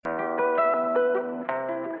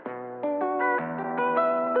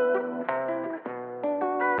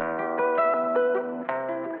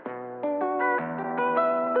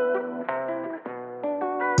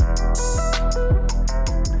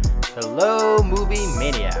Hello, movie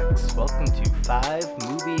maniacs. Welcome to 5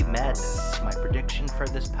 Movie Madness. My prediction for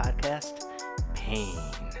this podcast, pain.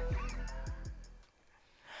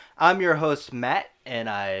 I'm your host, Matt, and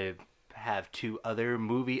I have 2 other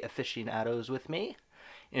movie aficionados with me.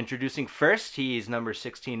 Introducing first, he's number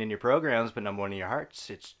 16 in your programs, but number 1 in your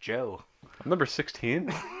hearts. It's Joe. I'm number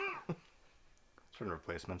 16? It's from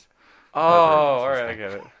Replacements. Oh, alright, I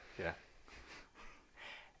get it. Yeah.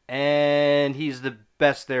 And he's the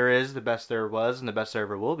best there is, the best there was, and the best there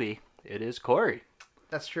ever will be. It is Corey.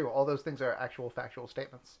 That's true. All those things are actual factual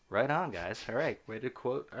statements. Right on, guys. All right, way to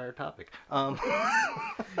quote our topic. I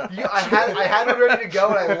had it ready to go,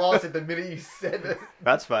 and I lost it the minute you said it.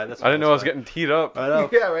 That's fine. I didn't know I was getting teed up. I know.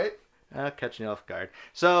 Yeah, right? Catching you off guard.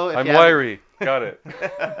 So if I'm you wiry. Got it.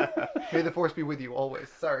 May the force be with you always.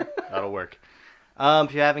 Sorry. That'll work.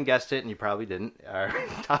 If you haven't guessed it, and you probably didn't, our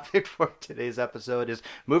topic for today's episode is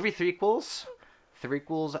movie threequels.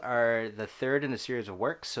 Threequels are the third in a series of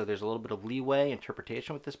works, so there's a little bit of leeway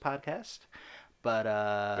interpretation with this podcast. But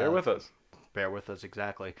Bear with us. Bear with us,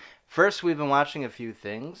 exactly. First, we've been watching a few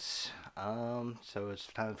things. So it's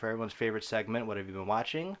time for everyone's favorite segment. What have you been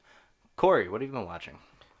watching? Corey, what have you been watching?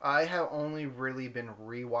 I have only really been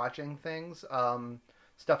rewatching things.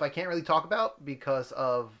 Stuff I can't really talk about because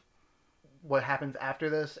of what happens after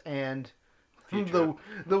this and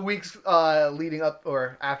the weeks leading up,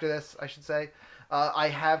 or after this, I should say. I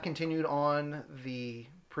have continued on the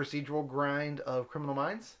procedural grind of Criminal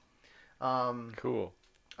Minds. Cool.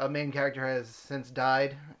 A main character has since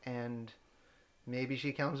died, and maybe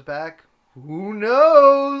she comes back. Who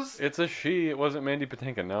knows? It's a she. It wasn't Mandy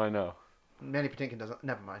Patinkin. Now I know. Mandy Patinkin doesn't.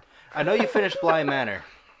 Never mind. I know you finished Bly Manor.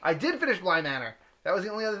 I did finish Bly Manor. That was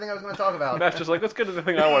the only other thing I was going to talk about. Matt's just like, let's get to the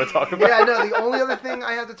thing I want to talk about. Yeah, I know. The only other thing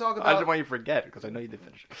I have to talk about. I didn't want you to forget, because I know you did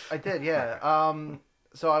finish it. I did, yeah.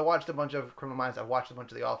 So I watched a bunch of Criminal Minds. I've watched a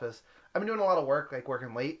bunch of The Office. I've been doing a lot of work, like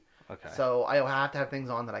working late. Okay. So I have to have things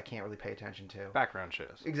on that I can't really pay attention to. Background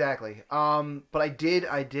shows. Exactly. But I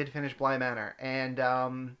did finish Bly Manor, and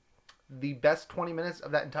the best 20 minutes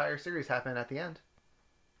of that entire series happened at the end.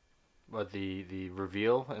 What, the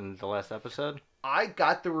reveal in the last episode? I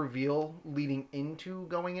got the reveal leading into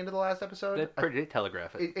going into the last episode. They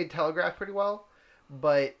telegraph it. It telegraphed pretty well,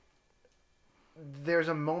 but there's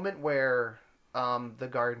a moment where the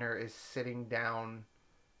gardener is sitting down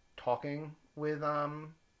talking with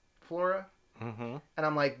Flora, Mm-hmm. and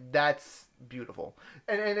I'm like, that's beautiful.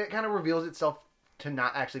 And it kind of reveals itself to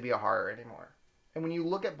not actually be a horror anymore. And when you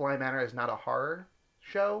look at Bly Manor as not a horror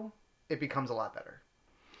show, it becomes a lot better.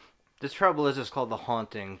 The trouble is, it's called The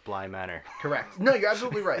Haunting Bly Manor. Correct. No, you're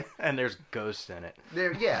absolutely right. And there's ghosts in it.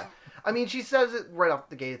 Yeah. I mean, she says it right off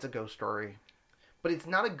the gate, it's a ghost story. But it's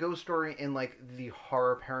not a ghost story in, like, the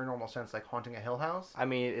horror paranormal sense, like Haunting a Hill House. I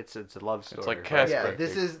mean, it's a love story. It's like Casper. Yeah,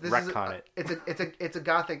 this is retcon it. It's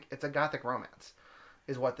a gothic romance,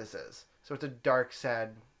 is what this is. So it's a dark,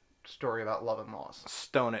 sad story about love and loss.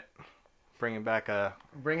 Stone it. Bring it back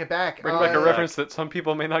Bring it back. Bring back a reference that some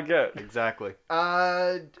people may not get. Exactly.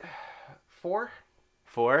 4?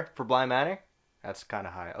 4 for Bly Manor? That's kind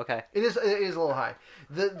of high. Okay. It is a little high.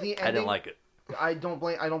 The ending, I didn't like it. I don't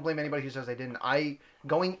blame anybody who says I didn't.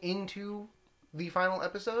 Going into the final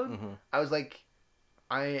episode, Mm-hmm. I was like,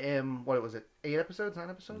 I am, what was it, 8 episodes, 9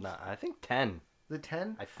 episodes? No, I think 10. The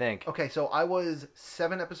 10? I think. Okay, so I was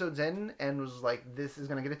 7 episodes in and was like, this is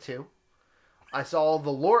going to get a 2. I saw the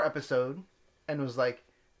lore episode and was like,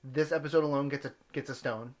 this episode alone gets a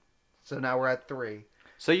stone. So now we're at 3.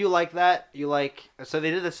 So you like that? So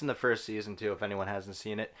they did this in the first season too, if anyone hasn't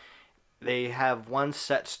seen it. They have one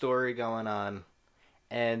set story going on,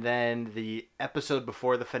 and then the episode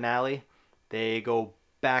before the finale, they go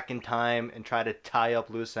back in time and try to tie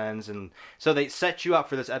up loose ends, and so they set you up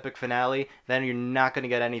for this epic finale. Then you're not going to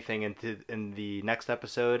get anything in the next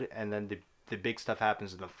episode, and then the big stuff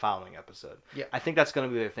happens in the following episode. Yeah, I think that's going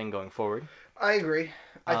to be their thing going forward. I agree.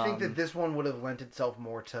 I think that this one would have lent itself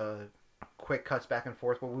more to quick cuts back and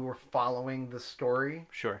forth where we were following the story.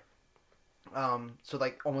 Sure. So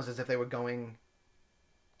like almost as if they were going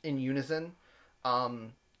in unison.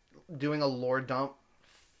 Doing a lore dump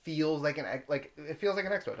feels like it feels like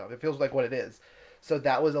an expo dump. It feels like what it is. So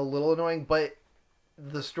that was a little annoying, but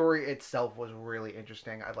the story itself was really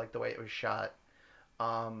interesting. I liked the way it was shot.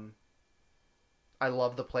 I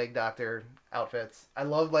love the Plague Doctor outfits. I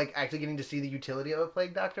love like actually getting to see the utility of a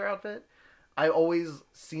Plague Doctor outfit. I always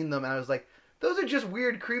seen them and I was like, those are just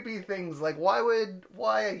weird, creepy things. Like, why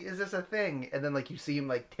is this a thing? And then, like, you see him,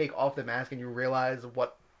 like, take off the mask and you realize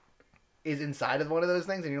what is inside of one of those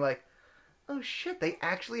things. And you're like, oh, shit, they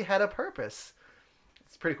actually had a purpose.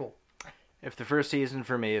 It's pretty cool. If the first season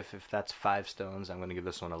for me, if that's 5 stones, I'm going to give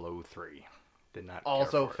this one a low 3. Did not.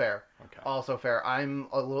 Also care for fair. It. Okay. Also fair. I'm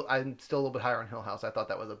still a little bit higher on Hill House. I thought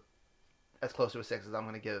that was as close to a 6 as I'm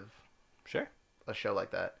going to give Sure. a show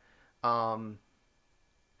like that.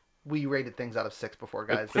 We rated things out of 6 before,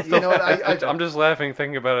 guys. It's You know what? I'm just laughing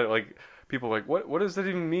thinking about it. Like people are like, what does that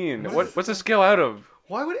even mean? What's a scale out of?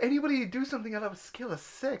 Why would anybody do something out of a scale of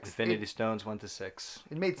 6? Infinity Stones 1 to 6.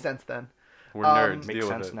 It made sense then. We're nerds. Makes Deal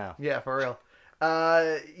sense with it. now. Yeah, for real.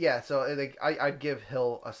 Yeah. So like, I'd give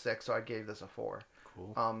Hill a 6, so I gave this a 4.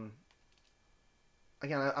 Cool.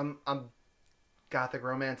 Again, I'm gothic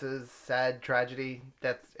romances, sad tragedy.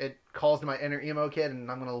 It calls to my inner emo kid,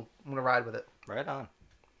 and I'm gonna ride with it. Right on.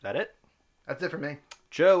 Is that it? That's it for me.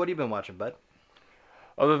 Joe, what have you been watching, bud?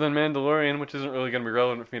 Other than Mandalorian, which isn't really going to be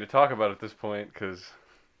relevant for me to talk about at this point, because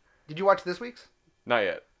Did you watch this week's? not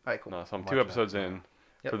yet. All right, cool. No, so I'm I'm 2 watching episodes that. in.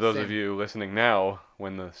 Yep, For those same. of you listening now,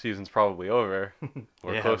 when the season's probably over,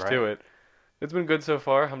 or Yeah, close right. to it, it's been good so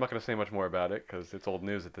far. I'm not going to say much more about it because it's old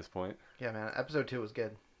news at this point. Yeah, man. Episode 2 was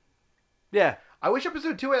good. Yeah. I wish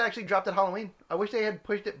episode 2 had actually dropped at Halloween. I wish they had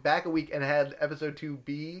pushed it back a week and had episode 2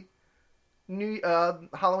 be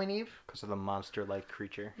Halloween Eve. Because of the monster-like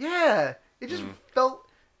creature. Yeah, it just felt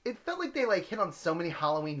like they like hit on so many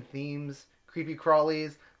Halloween themes. Creepy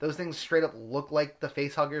crawlies. Those things straight up look like the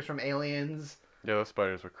face huggers from Aliens. Yeah, those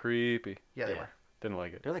spiders were creepy. Yeah, they Yeah. were. Didn't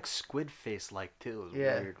like it. They're like squid face-like, too. It was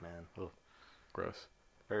Yeah. weird, man. Ugh. Gross.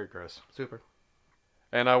 Very gross. Super.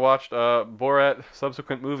 And I watched Borat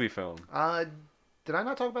subsequent movie film. Did I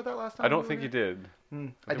not talk about that last time? I don't think you did. I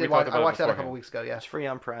think did we watch. talked I about it watched that a couple beforehand. weeks ago. Yeah, It's free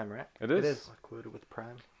on Prime, right? It is. it is. Included with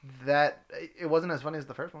Prime. That it wasn't as funny as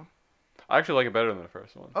the first one. I actually like it better than the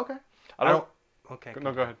first one. Okay. I don't. Okay.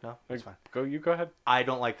 No, go ahead. No, it's fine. You go ahead. I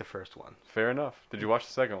don't like the first one. Fair enough. Did you watch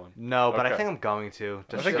the second one? No, but I Okay. think I'm going to.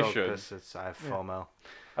 I think you show- should. 'cause I have Yeah. FOMO.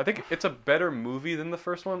 I think it's a better movie than the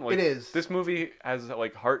first one. Like, It is. This movie has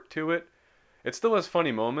like heart to it. It still has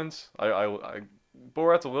funny moments.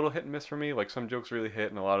 Borat's a little hit and miss for me. Like some jokes really hit,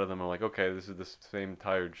 and a lot of them are like, okay, this is the same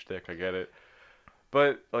tired shtick. I get it,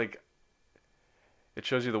 but like, it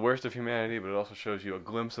shows you the worst of humanity, but it also shows you a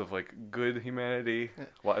glimpse of like good humanity, Yeah.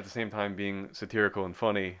 while at the same time being satirical and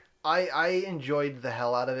funny. I enjoyed the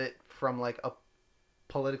hell out of it from like a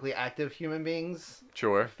politically active human beings.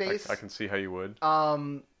 Sure, Face. I can see how you would.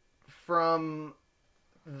 From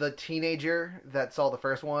the teenager that saw the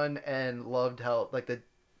first one and loved how like the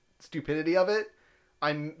stupidity of it.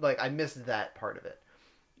 I missed that part of it.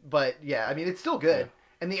 But yeah, I mean it's still good. Yeah.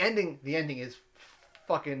 And the ending is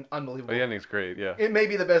fucking unbelievable. Oh, the ending's great. Yeah. It may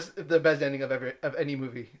be the best ending of any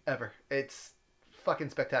movie ever. It's fucking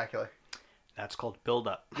spectacular. That's called build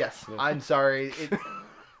up. Yes, Yeah. I'm sorry.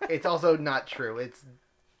 It's also not true. It's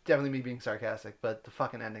definitely me being sarcastic, but the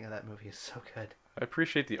fucking ending of that movie is so good. I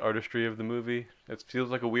appreciate the artistry of the movie. It feels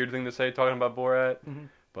like a weird thing to say talking about Borat, Mhm.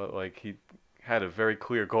 but like he had a very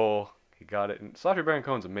clear goal. He got it. And Sacha Baron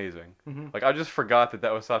Cohen's amazing. Mm-hmm. Like I just forgot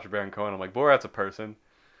that was Sacha Baron Cohen. I'm like, Borat's a person.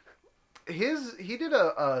 He did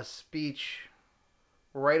a speech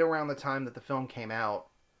right around the time that the film came out,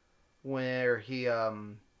 where he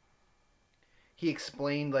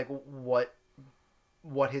explained like what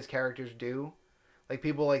his characters do. Like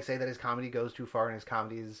people like say that his comedy goes too far and his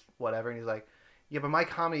comedy is whatever, and he's like, yeah, but my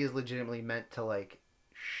comedy is legitimately meant to like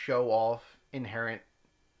show off inherent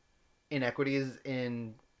inequities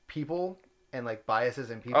in people and like biases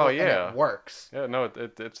in people. Oh, and yeah. it works. Yeah, no,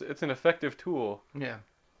 it's an effective tool. Yeah.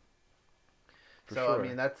 For So sure. I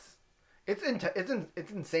mean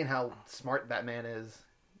it's insane how smart that man is.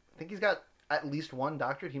 I think he's got at least one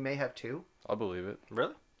doctorate. He may have 2. I'll believe it.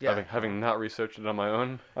 Really? Yeah. Having not researched it on my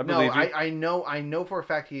own, I No, believe you. I know for a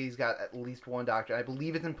fact he's got at least one doctorate. I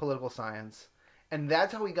believe it's in political science, and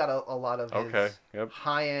that's how he got a lot of his Okay. Yep.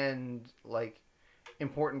 high end like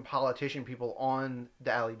important politician people on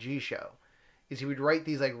the Ali G show. Is he would write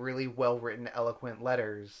these like really well written, eloquent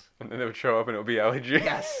letters. And then they would show up and it would be Ali G.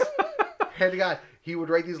 Yes. And God, he would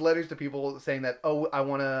write these letters to people saying that, oh, I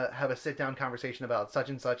want to have a sit down conversation about such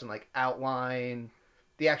and such, and like outline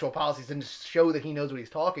the actual policies and just show that he knows what he's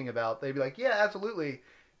talking about. They'd be like, yeah, absolutely.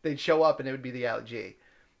 They'd show up and it would be the Ali G.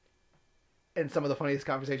 And some of the funniest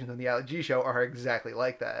conversations on the Ali G show are exactly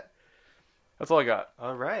like that. That's all I got.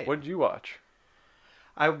 All right. What did you watch?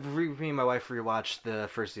 Me and my wife rewatched the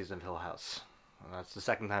first season of Hill House. That's the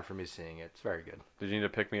second time for me seeing it. It's very good. Did you need to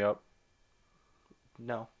pick me up?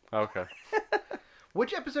 No. Okay.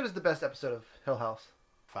 Which episode is the best episode of Hill House?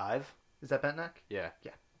 5? Is that Bentneck? Yeah.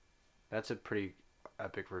 Yeah. That's a pretty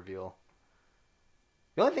epic reveal.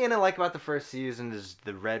 The only thing I didn't like about the first season is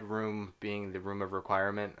the red room being the room of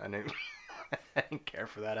requirement. I didn't care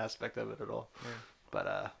for that aspect of it at all. Yeah.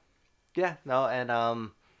 But yeah, no, and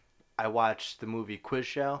I watched the movie Quiz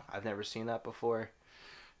Show. I've never seen that before.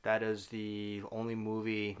 That is the only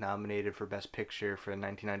movie nominated for Best Picture for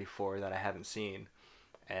 1994 that I haven't seen.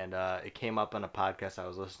 And it came up on a podcast I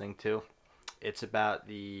was listening to. It's about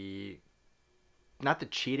not the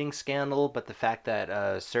cheating scandal, but the fact that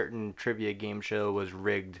a certain trivia game show was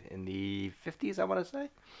rigged in the 50s, I want to say.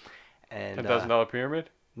 And $10,000 Pyramid?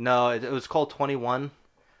 no, it was called 21.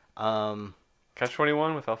 Catch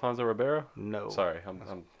 21 with Alfonso Ribeiro? No. Sorry,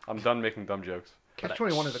 I'm done making dumb jokes. Catch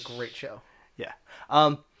 21 is a great show. Yeah.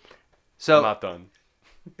 I'm So not done,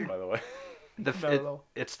 by the way. Not at all.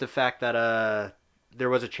 it's the fact that there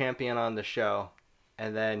was a champion on the show,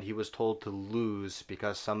 and then he was told to lose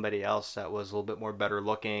because somebody else that was a little bit more better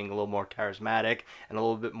looking, a little more charismatic, and a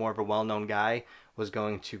little bit more of a well-known guy was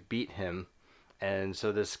going to beat him. And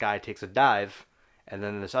so this guy takes a dive, and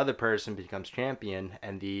then this other person becomes champion,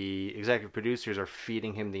 and the executive producers are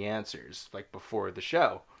feeding him the answers like before the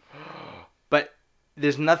show. But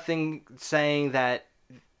there's nothing saying that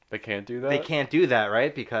They can't do that? they can't do that,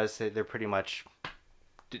 right? Because they pretty much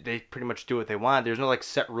do what they want. There's no like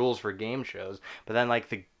set rules for game shows. But then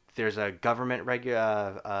like there's a government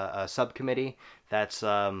a subcommittee that's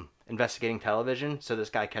investigating television. So this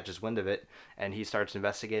guy catches wind of it and he starts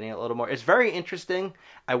investigating it a little more. It's very interesting.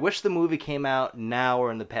 I wish the movie came out now or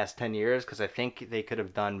in the past 10 years because I think they could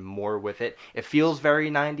have done more with it. It feels very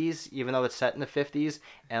 90s, even though it's set in the 50s.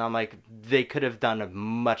 And I'm like, they could have done a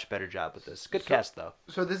much better job with this. Good cast though.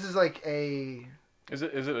 So this is like a... Is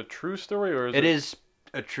it a true story or is It is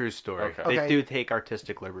a true story. Okay. They Okay. do take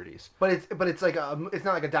artistic liberties. But it's like it's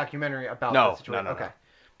not like a documentary about No, the situation. no. Okay.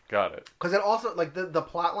 Got it. Because it also like the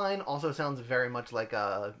plot line also sounds very much like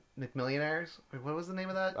McMillionaires. Wait, what was the name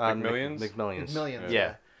of that? McMillions? McMillions. McMillions.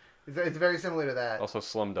 Yeah. It's very similar to that. Also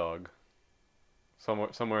Slumdog.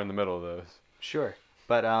 Somewhere in the middle of those. Sure.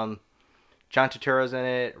 But John Turturro's in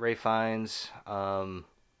it. Ray Fiennes.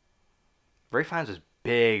 Ray Fiennes was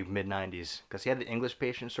big mid 90s because he had the English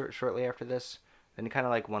Patient shortly after this. Then he kind of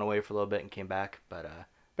like went away for a little bit and came back. But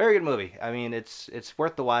very good movie. I mean, it's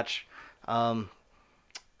worth the watch.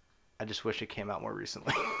 I just wish it came out more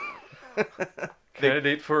recently.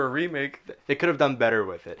 Candidate for a remake. They could have done better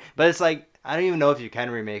with it. But it's like, I don't even know if you can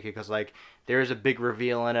remake it because like there is a big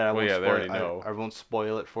reveal in it. I Well, won't yeah, they spoil, already know. I won't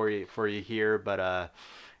spoil it for you here, but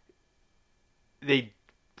the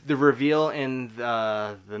reveal in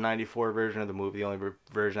the 94 version of the movie, the only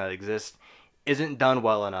version that exists, isn't done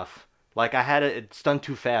well enough. Like it's done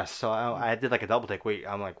too fast, so I did like a double take.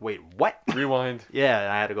 I'm like, wait, what? Rewind. Yeah,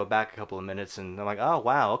 and I had to go back a couple of minutes, and I'm like, oh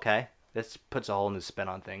wow, okay, this puts a whole new spin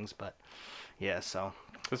on things. But yeah, so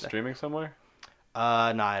Is it streaming somewhere? no,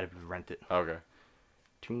 I had to rent it. Okay.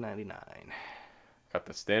 $2.99. Got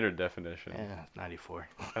the standard definition. Yeah, 94.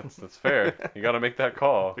 That's fair. You got to make that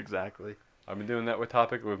call. Exactly. I've been doing that with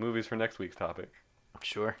movies for next week's topic.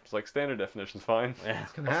 Sure. It's like standard definition's fine. Yeah,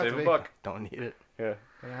 It's gonna I'll have save to a be. buck. don't need it. Yeah.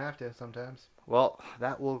 Gonna have to sometimes. Well,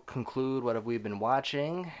 that will conclude what have we been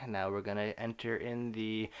watching. Now we're going to enter in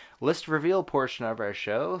the list reveal portion of our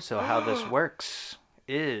show. So how this works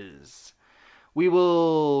is we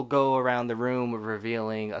will go around the room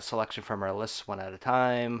revealing a selection from our lists one at a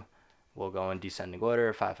time. We'll go in descending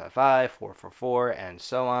order, 555, 444, and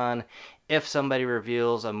so on. If somebody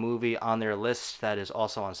reveals a movie on their list that is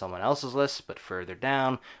also on someone else's list, but further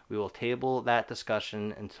down, we will table that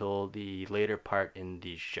discussion until the later part in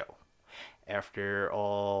the show. After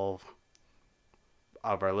all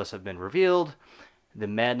of our lists have been revealed, the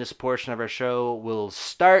madness portion of our show will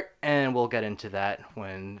start, and we'll get into that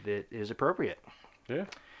when it is appropriate. Yeah.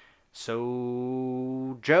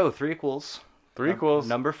 So, Joe, 3 equals. Three equals.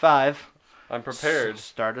 Number 5. I'm prepared.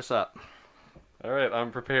 Start us up. All right, I'm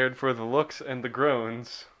prepared for the looks and the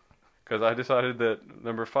groans, because I decided that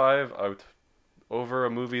number 5, over a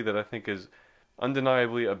movie that I think is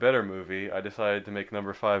undeniably a better movie, I decided to make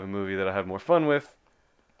number 5 a movie that I have more fun with.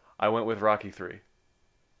 I went with Rocky 3.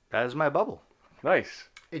 That is my bubble. Nice.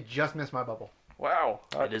 It just missed my bubble. Wow.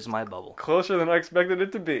 It is my bubble. Closer than I expected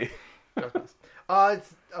it to be. Just missed.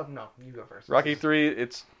 No, you go first. Rocky 3,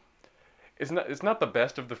 it's not the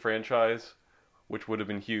best of the franchise, which would have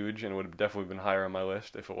been huge and would have definitely been higher on my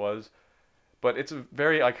list if it was. But it's a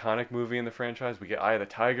very iconic movie in the franchise. We get Eye of the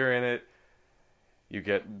Tiger in it. You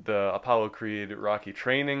get the Apollo Creed Rocky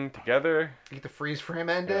training together. You get the freeze frame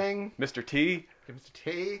ending. Mr. T, Give us a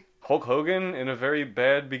T. Hulk Hogan in a very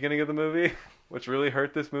bad beginning of the movie, which really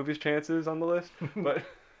hurt this movie's chances on the list. But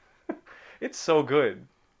it's so good.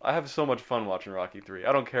 I have so much fun watching Rocky 3.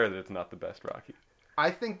 I don't care that it's not the best Rocky. I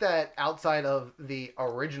think that outside of the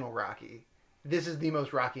original Rocky, this is the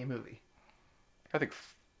most Rocky movie. I think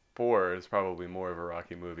 4 is probably more of a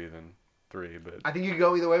Rocky movie than 3, but I think you could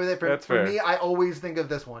go either way with it. That's For fair. me, I always think of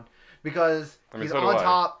this one because I mean, he's so do on I.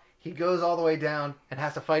 top, he goes all the way down, and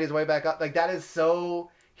has to fight his way back up. Like that is so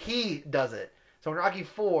he does it. So in Rocky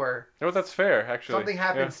 4, no, that's fair actually. something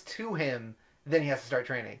happens to him, then he has to start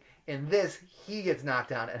training. In this, he gets knocked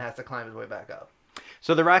down and has to climb his way back up.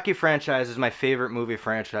 So the Rocky franchise is my favorite movie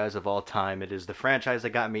franchise of all time. It is the franchise that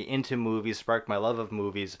got me into movies, sparked my love of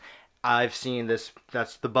movies. I've seen this,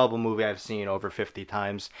 that's the Bubble movie I've seen over 50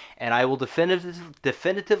 times. And I will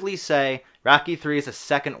definitively say Rocky 3 is the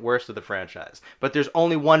second worst of the franchise. But there's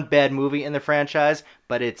only one bad movie in the franchise,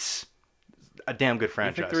 but it's a damn good You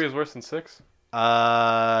franchise. think 3 is worse than 6?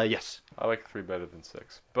 Yes. I like 3 better than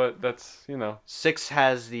 6, but that's 6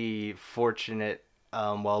 has the fortunate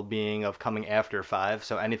well-being of coming after 5,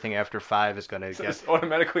 so anything after 5 is going to get... it's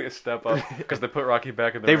automatically a step up because they put Rocky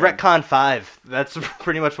back in the They ring. retcon 5. That's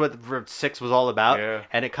pretty much what 6 was all about. Yeah.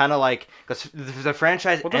 And it kind of like... Because the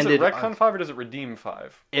franchise Well, does ended... it retcon 5 or does it redeem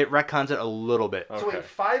 5? It retcons it a little bit. Okay. So wait,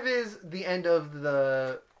 5 is the end of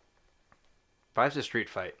the 5's a street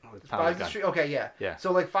fight with Tommy 5's the Gunn. street. Okay, yeah. Yeah.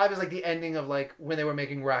 So like 5 is like the ending of like when they were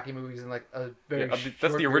making Rocky movies in like a very Yeah, short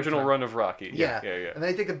that's the period of original time. run of Rocky. Yeah. Yeah. And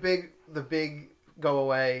then they take the big go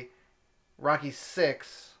away, Rocky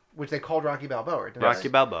 6, which they called Rocky Balboa. Didn't Rocky they?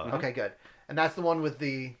 Balboa. Okay, good. And that's the one with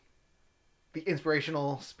the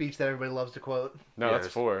inspirational speech that everybody loves to quote. No, Yeah, that's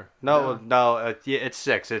 4. No, yeah, it's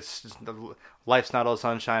 6. It's life's not all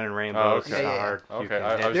sunshine and rainbows. okay. It's Yeah, not yeah, hard. Okay, You can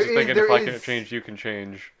I was hit. There just is- thinking there if I is- can change, you can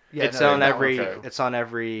change. Yeah, It's no, on that every. one's okay. It's on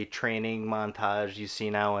every training montage you see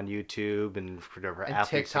now on YouTube and for and athletes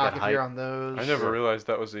to TikTok get if hype. you're on those. I never realized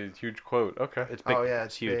that was a huge quote. Okay. It's big. Oh, yeah, it's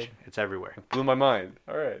it's huge. big. It's everywhere. Blew my mind.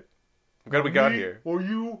 All right. I'm glad we got here. Or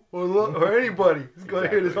you, or anybody who's going to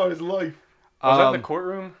hear this Exactly. on his life. Was that in the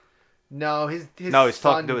courtroom? No, his No, he's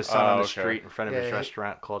son, talking to his son on the okay. street in front of Yeah, his yeah.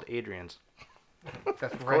 restaurant called Adrian's.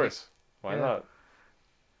 That's Of right. course. Why Yeah. not?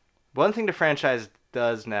 One thing the franchise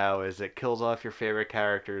does now is it kills off your favorite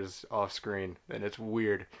characters off screen, and it's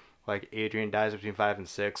weird. Like Adrian dies between 5 and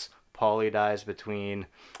 6. Paulie dies between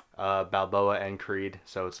Balboa and Creed.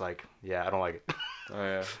 So it's like, yeah, I don't like it. Oh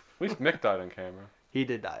yeah. At least Mick died on camera. He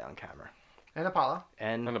did die on camera, And Apollo.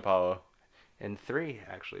 and And Apollo. in 3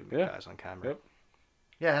 actually Yeah. dies on camera. Yep.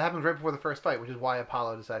 Yeah, it happens right before the first fight, which is why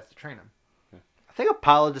Apollo decides to train him. I think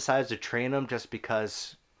Apollo decides to train him just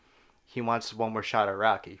because he wants one more shot at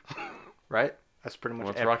Rocky, right? That's pretty much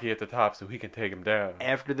Wants it. Rocky at the top so he can take him down.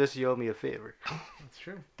 After this, you owe me a favor. That's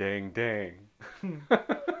true. Dang, dang.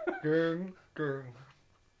 Gang, gang.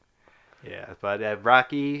 Yeah, but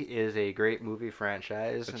Rocky is a great movie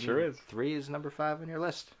franchise. It and sure is. 3 is number 5 on your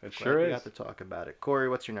list. It Glad sure we is. got to talk about it. Corey,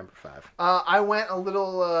 what's your number 5? I went a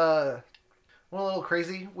little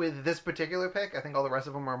crazy with this particular pick. I think all the rest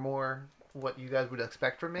of them are more what you guys would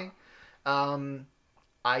expect from me.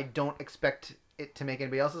 I don't expect it to make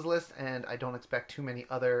anybody else's list, and I don't expect too many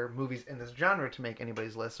other movies in this genre to make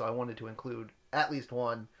anybody's list, so I wanted to include at least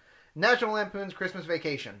one. National Lampoon's Christmas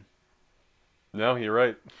Vacation. No, you're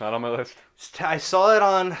right. Not on my list. I saw it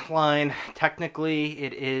online. Technically,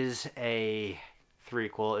 it is a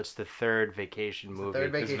threequel. It's the third vacation movie. third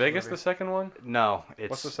Is Vacation Vegas movie. the second one? No, it's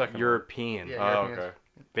What's the second one? European. Yeah. Oh, European. okay.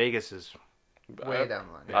 Vegas is Way down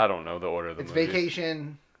the line. I don't know the order of the It's movies.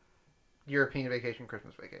 Vacation, European Vacation,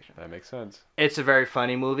 Christmas Vacation. That makes sense. It's a very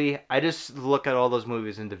funny movie. I just look at all those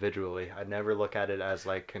movies individually. I never look at it as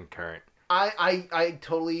like concurrent. I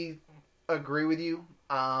totally agree with you.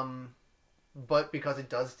 But because it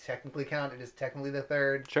does technically count, it is technically the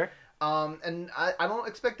third. Sure. And I don't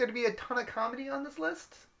expect there to be a ton of comedy on this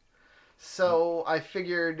list. So I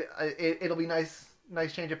figured it'll be nice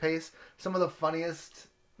change of pace. Some of the funniest,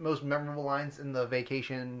 most memorable lines in the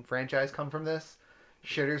Vacation franchise come from this.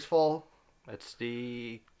 Shitter's full.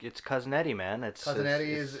 It's Cousin Eddie, man. Cousin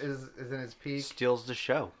Eddie is in his peak. steals the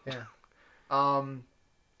show. Yeah.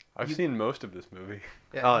 I've You- seen most of this movie.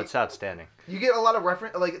 Yeah. Oh, it's outstanding. You get a lot of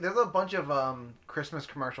reference. Like, there's a bunch of Christmas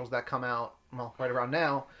commercials that come out, well, right around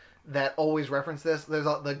now, that always reference this. There's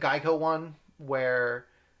the Geico one where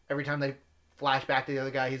every time they flash back to the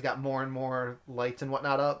other guy, he's got more and more lights and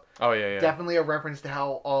whatnot up. Oh yeah, yeah. Definitely a reference to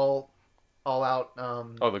how all out.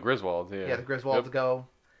 Oh, the Griswolds. Yeah. Yeah, the Griswolds Yep. go.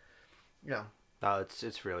 Yeah, Oh,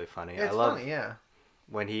 it's really funny. it's I love funny. Yeah.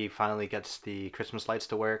 when he finally gets the Christmas lights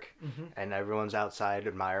to work, Mhm. and everyone's outside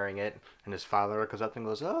admiring it, and his father goes up and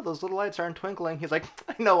goes, "Oh, those little lights aren't twinkling." He's like,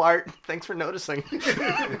 "I know, Art. Thanks for noticing."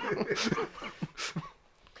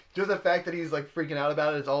 Just the fact that he's like freaking out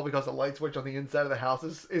about it is all because the light switch on the inside of the house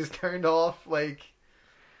is turned off. Like,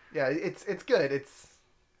 yeah, it's good. It's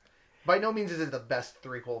by no means is it the best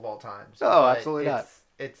threequel of all time. Oh, but absolutely not.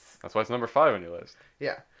 It's That's why it's number 5 on your list.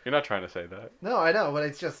 Yeah. You're not trying to say that. no, I know, but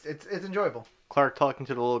it's enjoyable. Clark talking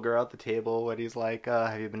to the little girl at the table when he's like,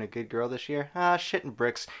 have you been a good girl this year? Ah, shit and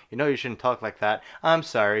bricks. You know you shouldn't talk like that. I'm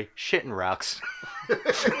sorry, shit and rocks.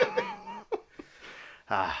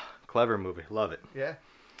 Clever movie. Love it. Yeah.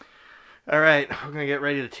 All right, we're going to get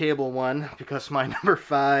ready to table one because my number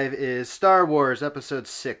 5 is Star Wars Episode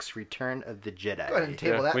 6, Return of the Jedi. Go ahead and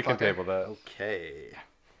table that. We can fucker. table that. Okay.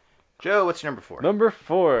 Joe, what's your number 4? Number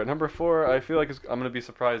 4. Number 4, I feel like I'm going to be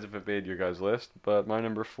surprised if it made your guys' list, but my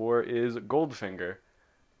number 4 is Goldfinger,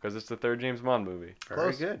 because it's the third James Bond movie. Very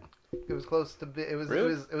Close. good. It was close to be. It was.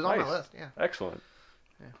 Really? It was on Nice. my list. Yeah. Excellent.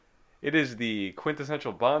 Yeah. It is the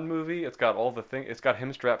quintessential Bond movie. It's got all the thing. It's got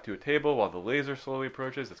him strapped to a table while the laser slowly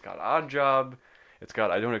approaches. It's got Odd Job. It's got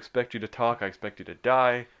I don't expect you to talk. I expect you to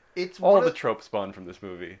die. It's All one the of, tropes spawn from this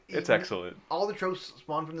movie. It's Even- excellent. all the tropes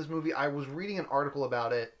spawned from this movie. I was reading an article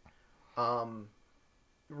about it,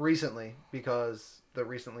 recently because the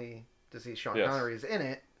recently deceased Sean Yes. Connery is in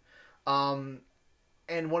it.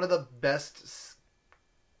 And one of the best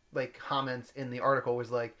like comments in the article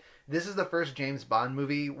was like, "This is the first James Bond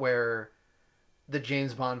movie where the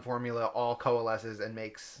James Bond formula all coalesces and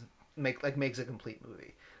makes a complete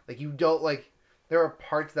movie. Like you don't like there are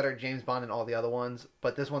parts that are James Bond in all the other ones,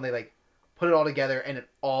 but this one they like put it all together and it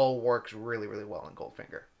all works really really well in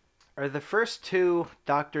Goldfinger." Are the first two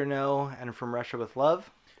Dr. No and From Russia with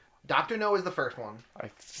Love? Dr. No is the first one. I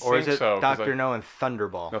Or is think it so, 'cause Dr. No and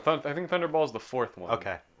Thunderball? No, I think Thunderball is the fourth one.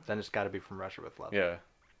 Okay, then it's got to be From Russia with Love. Yeah.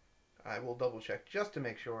 I will double check just to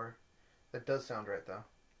make sure. That does sound right though.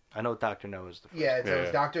 I know Dr. No is the first. Yeah, so Yeah.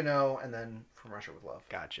 it's Dr. No and then From Russia with Love.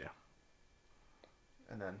 Gotcha.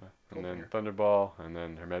 And then And then Goldfinger. Thunderball, and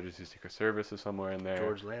then Her Majesty's Secret Service is somewhere in there.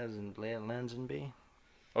 George Lazenby.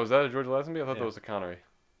 Oh, is that a George Lazenby? I thought Yeah. that was a Connery.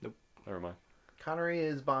 Nope. Never mind. Connery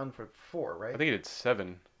is Bond for 4, right? I think he did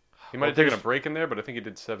 7. He Well, might have taken a there's- break in there, but I think he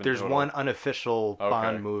did 7 There's total. one unofficial Okay.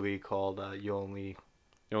 Bond movie called You Only...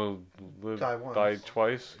 You know, live, Die once. die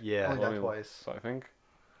twice. Yeah, Only died Only- twice. I think.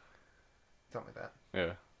 Something like that.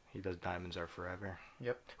 Yeah. he does Diamonds Are Forever.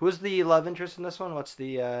 Yep. Who's the love interest in this one? What's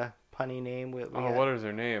the punny name? What is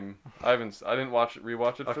her name? I didn't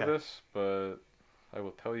rewatch it for Okay. this, but I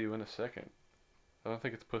will tell you in a second. I don't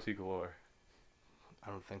think it's Pussy Galore. I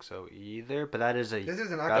don't think so either, but that is a... This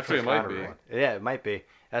is an that's Actually, a it might Connery be. one. Yeah, it might be.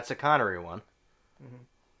 That's a Connery one.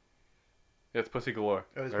 Yeah, it's Pussy Galore,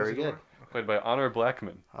 Oh, it's Very Pussy good. Galore? played by Honor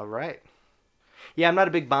Blackman. All right. Yeah, I'm not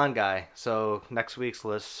a big Bond guy, so next week's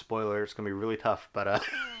list, spoiler, it's going to be really tough, but...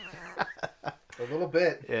 A little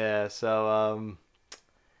bit. Yeah, so,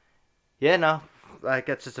 yeah, no, I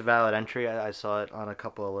guess it's a valid entry. I saw it on a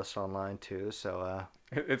couple of lists online, too, so,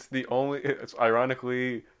 It's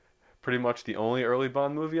ironically pretty much the only early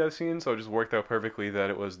Bond movie I've seen, so it just worked out perfectly that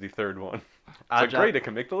it was the third one. It's like, great, it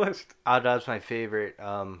can make the list. Oddjob's my favorite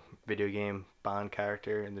video game Bond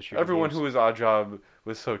character in the shooting Everyone games. who was Oddjob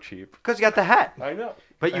was so cheap. Because you got the hat, I know.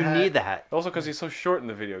 but you The hat. need the hat. Also because he's so short in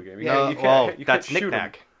the video game. Yeah, you well, can't, you that's can't shoot him.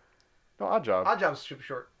 Knick-Knack. No, Oddjob. Oddjob's super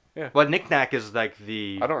short. Well, Knick-Knack is like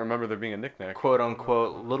the I don't remember there being a knick-knack.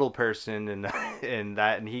 quote-unquote little person in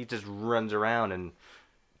that, and he just runs around, and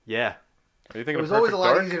yeah. Are you It thinking was of always a Perfect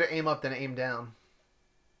lot Dark? easier to aim up than aim down.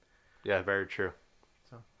 Yeah, very true.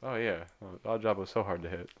 Oh yeah, Oddjob was so hard to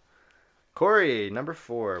hit. Corey, number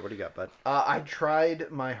 4. What do you got, bud? I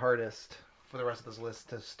tried my hardest for the rest of this list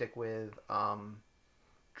to stick with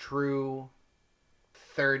true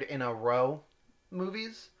third in a row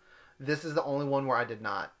movies. This is the only one where I did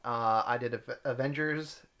not. I did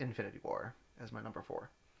Avengers Infinity War as my number 4.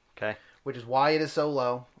 Okay. Which is why it is so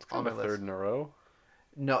low It's on kind my of a list. third in a row.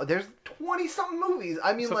 No, there's 20-something movies.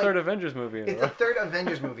 I mean, It's the like... third Avengers movie in a It's row. a third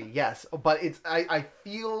Avengers movie, yes. But it's I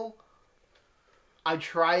feel I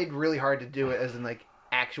tried really hard to do it as in like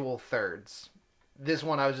actual thirds. This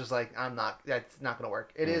one I was just like, that's not gonna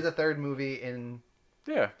work. It is a third movie in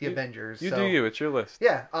Yeah. the Avengers. You so, do you. It's your list.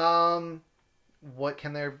 Yeah. What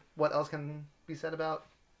else can be said about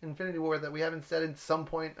Infinity War that we haven't said in some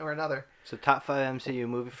point or another? So top 5 MCU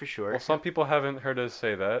movie for sure. Well, some people haven't heard us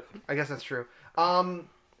say that. I guess that's true.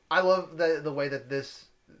 I love the way that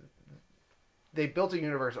they built a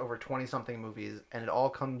universe over 20-something movies, and it all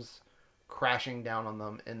comes crashing down on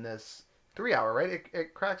them in this 3-hour, right?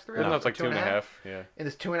 It cracks 3 hours. No, it's like 2.5. Yeah. In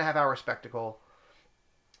this 2.5-hour spectacle.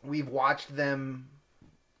 We've watched them,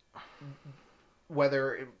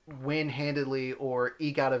 whether win handedly or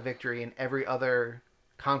eke out a victory in every other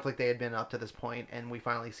conflict they had been up to this point, and we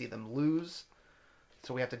finally see them lose.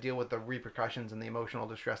 So we have to deal with the repercussions and the emotional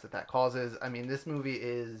distress that causes. I mean, this movie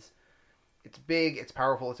it's big, it's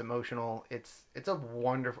powerful, it's emotional. It's a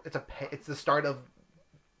wonderful. It's the start of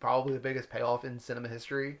probably the biggest payoff in cinema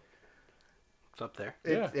history. It's up there.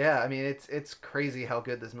 Yeah, I mean, it's crazy how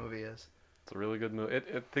good this movie is. It's a really good movie.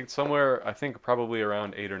 It thinks somewhere, I think probably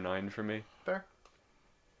around 8 or 9 for me. Fair.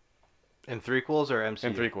 In threequels or MCU?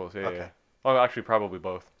 In threequels, yeah, Okay. yeah. Oh, actually, probably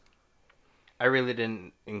both. I really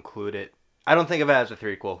didn't include it. I don't think of it as a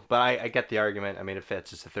threequel, but I get the argument. I mean, it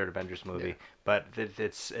fits. It's the third Avengers movie, Yeah. but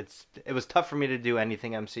it was tough for me to do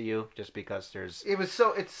anything MCU just because there's It's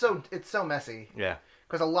so messy yeah.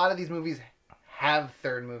 because a lot of these movies have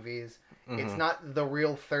third movies. It's Mhm. not the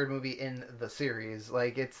real third movie in the series.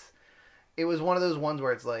 Like it was one of those ones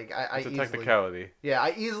where it's like I It's a easily, technicality. yeah,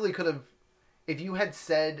 I easily could have. If you had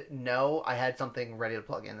said no, I had something ready to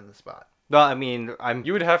plug in the spot. Well, I mean,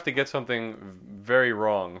 You would have to get something very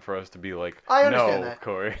wrong for us to be like, I understand no, that.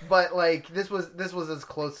 Corey. But like this was as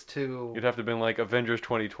close to You'd have to have been like Avengers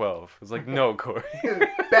 2012. It's like, no, Corey.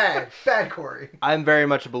 bad Corey. I'm very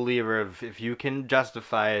much a believer of if you can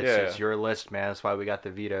justify it, Yeah. it's your list, man. That's why we got the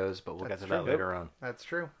vetoes, but we'll That's get to that true. later on. That's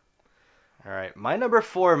true. All right, my number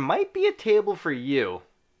 4 might be a table for you,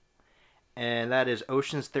 and that is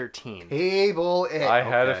Ocean's 13. Table it. I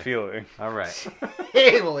had a Okay. feeling. All right.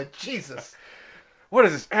 Table it. Jesus. What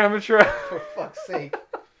is this, amateur? For fuck's sake.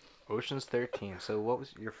 Ocean's 13. So what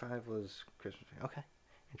was your 5 was Christmas? Okay,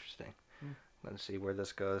 interesting. Let's see where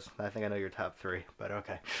this goes. I think I know your top 3, but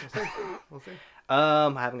okay. We'll see.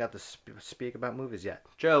 I haven't got to speak about movies yet.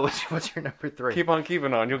 Joe, what's your number 3? Keep on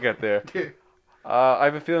keeping on. You'll get there. I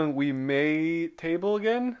have a feeling we may table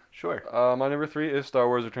again. Sure. My number 3 is Star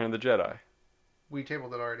Wars: Return of the Jedi. We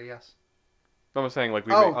tabled it already, yes. I'm saying like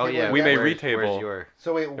we Oh, may, Oh yeah, we may where's retable. your...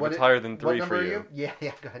 So wait, If what? it's higher than what 3 number for are you. Yeah, go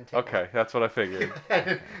ahead and table Okay, that's what I figured.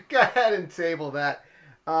 it. Go ahead and table that.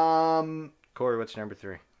 Corey, what's your number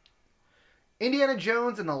 3? Indiana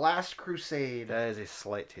Jones and the Last Crusade. That is a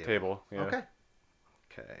slight table. Table. Yeah. Okay.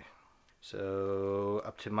 Okay. So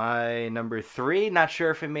up to my number 3. Not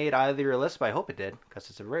sure if it made either of your lists, but I hope it did because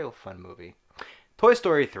it's a real fun movie. Toy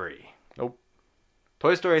Story 3. Nope.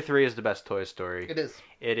 Toy Story 3 is the best Toy Story. It is.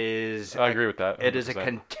 It is. I agree with that. It is a 100%.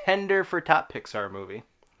 contender for top Pixar movie.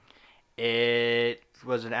 It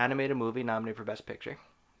was an animated movie nominated for Best Picture.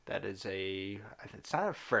 That is a. It's not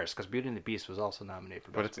a first because Beauty and the Beast was also nominated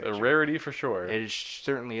for Best But it's Picture. a rarity for sure.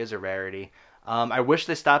 Certainly is a rarity. I wish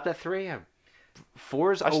they stopped at 3.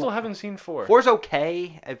 4's. I still haven't seen 4. 4's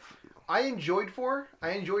okay. I enjoyed 4.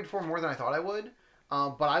 I enjoyed 4 more than I thought I would.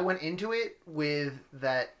 But I went into it with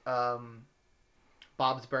that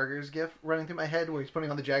Bob's Burgers gif running through my head where he's putting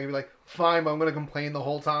on the jacket and be like, fine, but I'm going to complain the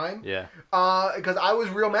whole time. Yeah. Because I was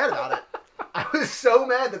real mad about it. I was so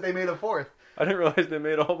mad that they made a 4th. I didn't realize they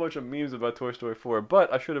made a whole bunch of memes about Toy Story 4,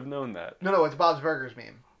 but I should have known that. No, it's Bob's Burgers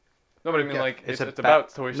meme. No, but I mean, Okay. like, it's about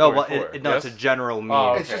Toy Story 4. No, yes? it's a general meme.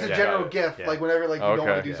 Oh, It's just a okay. general Yeah. gif, Yeah. like whenever like you don't want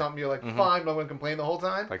Okay. to do something, you're like, Mhm. fine, but I'm going to complain the whole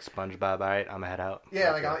time. Like SpongeBob, alright, I'm gonna head out.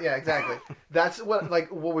 Yeah, Okay. yeah, exactly. That's what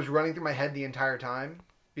was running through my head the entire time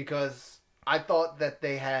because I thought that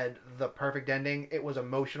they had the perfect ending. It was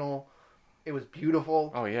emotional. It was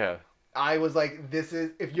beautiful. Oh, yeah. I was like, this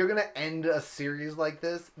is if you're gonna end a series like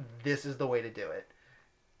this is the way to do it.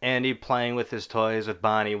 Andy playing with his toys with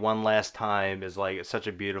Bonnie one last time is like such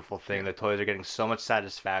a beautiful thing. The toys are getting so much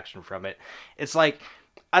satisfaction from it. It's like,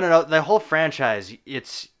 I don't know, the whole franchise,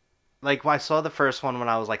 it's like when I saw the first one when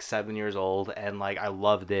I was like 7 years old and like I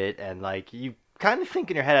loved it and like you kind of think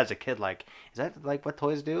in your head as a kid like, is that like what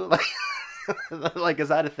toys do? Like is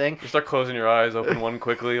that a thing? You start closing your eyes, open one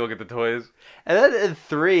quickly, look at the toys. And then in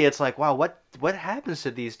 3, it's like, wow, what happens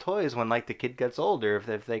to these toys when like the kid gets older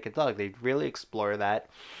if they can talk? They really explore that.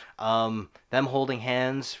 Them holding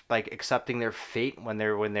hands, like accepting their fate when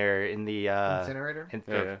they're in the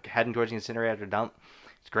Incinerator. heading towards the incinerator dump.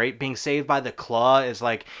 It's great. Being saved by the claw is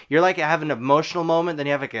like you're like have an emotional moment, then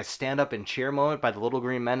you have like a stand up and cheer moment by the little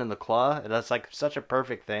green men in the claw. That's like such a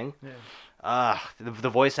perfect thing. Yeah. The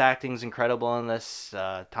voice acting's incredible in this.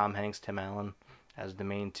 Tom Hanks, Tim Allen as the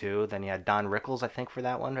main two. Then you had Don Rickles, I think, for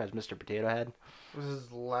that one as Mr. Potato Head. Was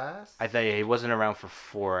his last? I think he wasn't around for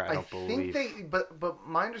 4. I don't think believe. but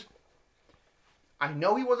I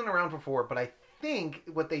know he wasn't around for 4, but I think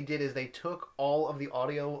what they did is they took all of the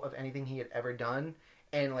audio of anything he had ever done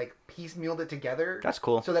and like piecemealed it together. That's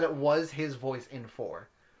cool. So that it was his voice in 4,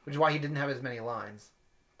 which is why he didn't have as many lines.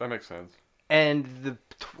 That makes sense. And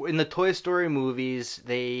in the Toy Story movies,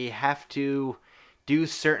 they have to do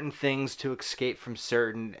certain things to escape from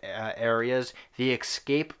certain areas. The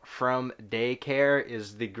escape from daycare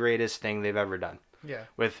is the greatest thing they've ever done. Yeah.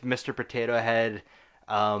 With Mr. Potato Head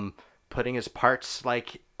putting his parts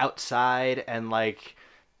like outside and like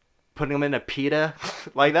putting them in a pita.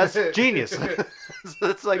 Like, that's genius.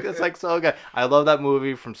 it's like so good. I love that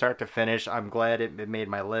movie from start to finish. I'm glad it made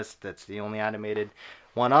my list. That's the only animated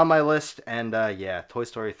one on my list. And yeah, Toy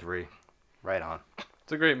Story 3, right on.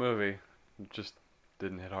 It's a great movie. It just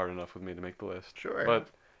didn't hit hard enough with me to make the list. Sure. But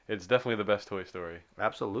it's definitely the best Toy Story.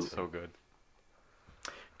 Absolutely. It's so good.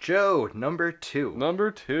 Joe, number 2. Number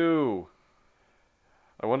 2.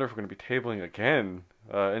 I wonder if we're going to be tabling again.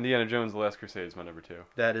 Indiana Jones: The Last Crusade is my number 2.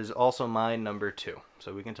 That is also my number 2,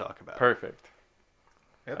 so we can talk about it. Perfect.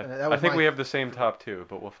 Yep, and I, that I was think my- we have the same top 2,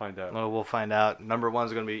 but we'll find out. Well, we'll find out. Number 1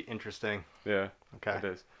 is going to be interesting. Yeah, Okay. it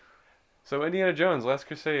is. So Indiana Jones: Last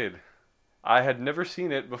Crusade. I had never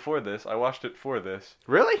seen it before this. I watched it for this.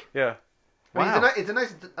 Really? Yeah, I mean, Wow. it's a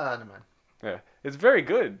nice. Never mind. yeah. It's very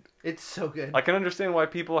good. It's so good. I can understand why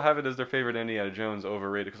people have it as their favorite Indiana Jones over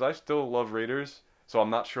Raiders, because I still love Raiders, so I'm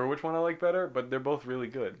not sure which one I like better, but they're both really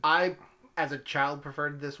good. I, as a child,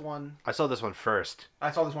 preferred this one. I saw this one first. I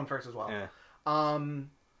saw this one first as well. Yeah.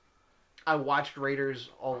 I watched Raiders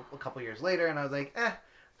a couple years later, and I was like, I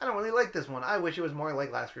don't really like this one. I wish it was more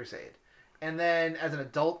like Last Crusade. And then, as an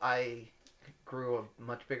adult, I grew a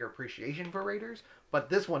much bigger appreciation for Raiders, but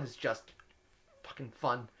this one is just fucking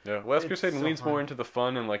fun. Yeah, Last It's Crusade so leans fun. more into the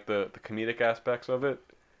fun and like the comedic aspects of it.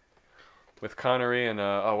 With Connery and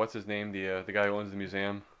what's his name? The guy who owns the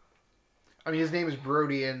museum. I mean, his name is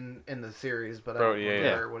Brody in the series, but Brody, I don't yeah,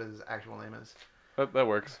 remember what his actual name is. That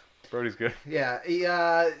works. Brody's good. Yeah,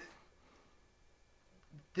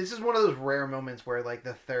 this is one of those rare moments where like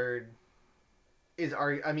the third is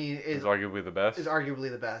It's arguably the best. is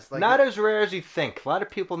arguably the best. Like, Not as rare as you think. A lot of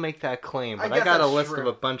people make that claim, I but I, guess got a that's list true. of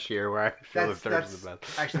a bunch here where I feel the third that's is the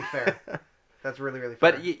best. actually fair. That's really really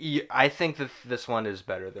fair. But I think that this one is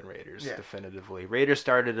better than Raiders, Yeah. definitively. Raiders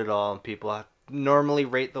started it all, and people normally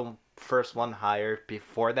rate the first one higher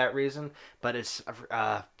for that reason. But it's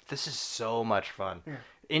this is so much fun. Yeah.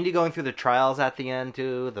 Indy going through the trials at the end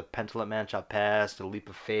too, the Pentiment Man Shall Pass, the Leap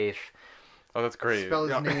of Faith. Oh, that's great. Spell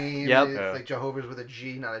his Yep. name. Yep. It's Yeah. like Jehovah's with a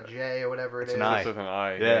G, not a J, or whatever it It's is. an I. Steps with an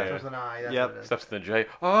I. Yeah. Starts with an I. That's Yep. what it is. Steps with a J.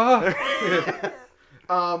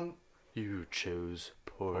 Ah! You chose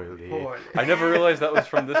poorly. Boy. I never realized that was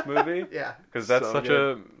from this movie. Yeah. Because that's So such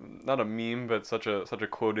good. a not a meme, but such a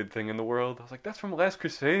quoted thing in the world. I was like, that's from Last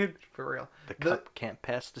Crusade. For real. The cup can't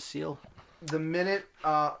pass the seal. The minute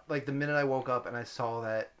I woke up and I saw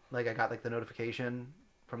that, like, I got like the notification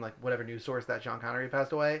from like whatever news source that Sean Connery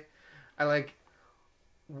passed away, I like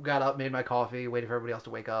got up, made my coffee, waited for everybody else to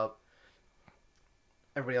wake up.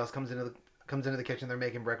 Everybody else comes into the kitchen. They're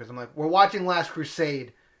making breakfast. I'm like, we're watching Last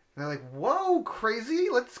Crusade, and they're like, whoa, crazy!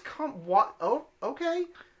 Let's come. What? Oh, okay.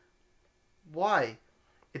 Why?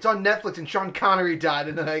 It's on Netflix, and Sean Connery died,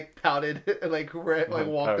 and then I pouted and like walked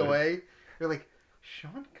Pouted. away. They're like,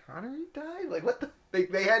 Sean Connery died? Like, what the?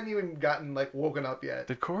 They hadn't even gotten like woken up yet.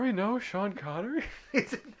 Did Corey know Sean Connery? It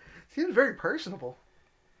seems very personable.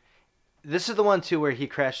 This is the one too where he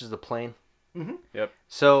crashes the plane. Mhm. Yep.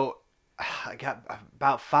 So, I got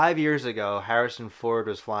about 5 years ago. Harrison Ford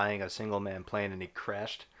was flying a single-man plane and he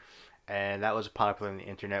crashed, and that was popular on the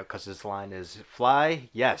internet because his line is "Fly,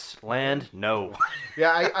 yes; land, no."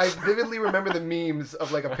 Yeah, I vividly remember the memes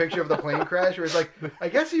of like a picture of the plane crash where it's like, I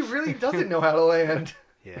guess he really doesn't know how to land.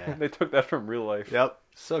 Yeah. They took that from real life. Yep.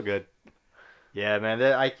 So good. Yeah, man.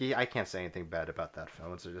 I can't say anything bad about that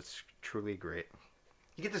film. It's truly great.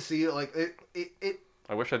 You get to see it like it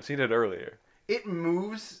I wish I'd seen it earlier. it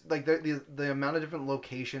moves like the amount of different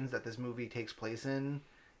locations that this movie takes place in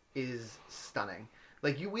is stunning.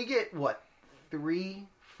 Like we get what 3,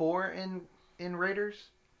 4 in Raiders.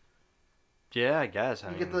 Yeah, I guess.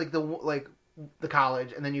 You get the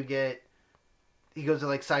college, and then he goes to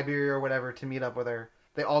like Siberia or whatever to meet up with her.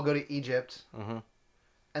 They all go to Egypt, Mm-hmm.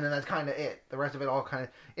 and then that's kind of it. The rest of it all kind of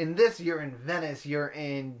in this. You're in Venice, you're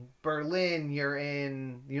in Berlin, you're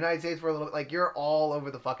in the United States for a little. Like you're all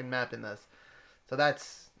over the fucking map in this. So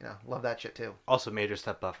that's love that shit too. Also, major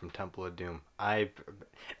step up from Temple of Doom.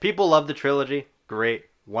 People love the trilogy. Great,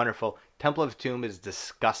 wonderful. Temple of Doom is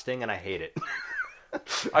disgusting, and I hate it.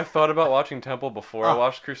 I thought about watching Temple before I Oh.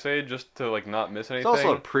 watched Crusade just to like not miss It's anything.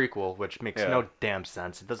 also a prequel, which makes Yeah. no damn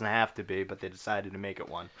sense. It doesn't have to be, but they decided to make it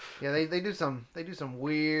one. Yeah, they do some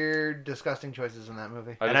weird, disgusting choices in that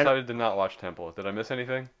movie. I and I- decided to not watch Temple. Did I miss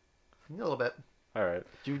anything? A little bit. All right.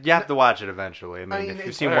 You have to watch it eventually. I mean, I mean, if you've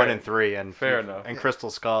it's- seen All 1 right. and 3, and Fair enough. and Yeah. Crystal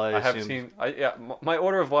Skull, I have assume- seen. My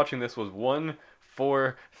order of watching this was 1,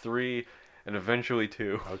 4, 3, and eventually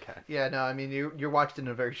 2. Okay. Yeah, no, I mean you're watched in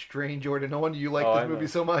a very strange order. No wonder you like Oh, this I movie know.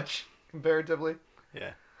 so much comparatively.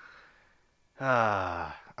 Yeah.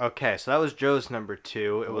 Okay, so that was Joe's number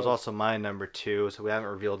 2. It was Was. also my number 2, so we haven't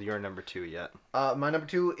revealed your number 2 yet. My number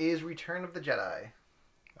 2 is Return of the Jedi.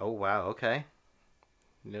 Oh, wow, okay.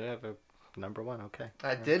 You have a number 1, okay.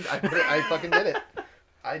 I did. I did it. I fucking did it.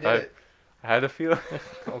 I did it. I had a feeling.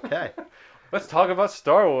 Okay. Let's talk about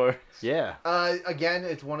Star Wars. Yeah. Again,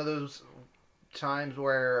 it's one of those times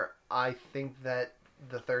where I think that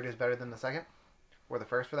the third is better than the second, or the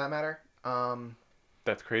first for that matter.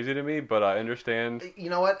 That's crazy to me, but I understand. You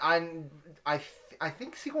know what? I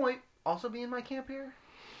think sequel might also be in my camp here.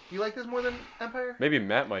 Do you like this more than Empire? Maybe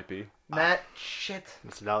Matt might be. Matt, shit.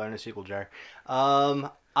 It's $1 in a sequel jar.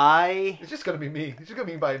 It's just gonna be me. It's just gonna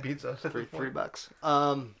be me buying pizza. $3.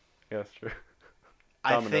 Yeah, that's true.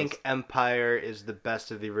 I Domino's. think Empire is the best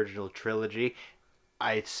of the original trilogy.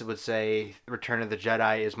 I would say Return of the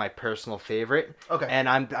Jedi is my personal favorite, Okay. and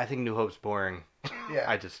I think New Hope's boring. Yeah.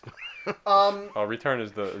 I just Return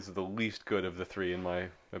is the least good of the three in my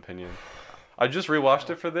opinion. I just rewatched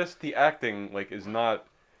it for this. The acting is not.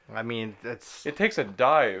 I mean, it's It takes a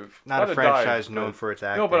dive. not a franchise known but- for its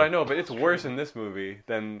acting. No, but I know, but it's worse in this movie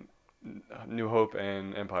than New Hope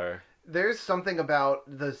and Empire. There's something about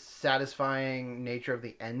the satisfying nature of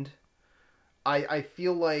the end. I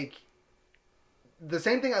feel like the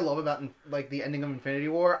same thing I love about the ending of Infinity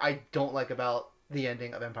War, I don't like about the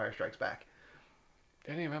ending of Empire Strikes Back.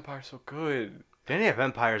 The ending of Empire is so good. The ending of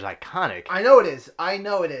Empire is iconic. I know it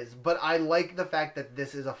is, but I like the fact that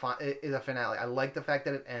this is a finale. I like the fact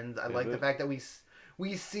that it ends. I like the fact that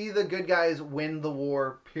we see the good guys win the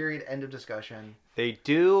war. Period. End of discussion. They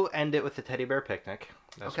do end it with the teddy bear picnic.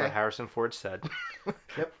 That's Okay. what Harrison Ford said.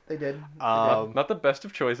 Yep, they did. Not the best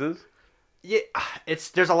of choices. Yeah,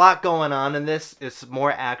 there's a lot going on in this. It's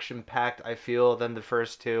more action packed, I feel, than the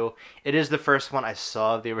first two. It is the first one I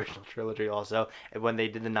saw of the original trilogy. Also, and when they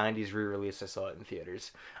did the '90s re-release, I saw it in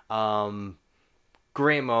theaters.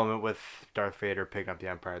 Great moment with Darth Vader picking up the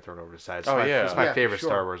Empire and throwing it over the side. It's my Yeah, favorite sure.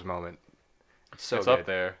 Star Wars moment. It's so It's good. up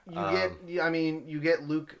there. You get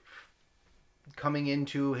Luke coming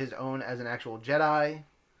into his own as an actual Jedi.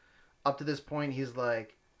 Up to this point, he's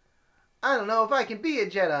like, I don't know if I can be a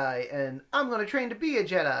Jedi, and I'm going to train to be a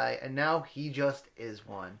Jedi, and now he just is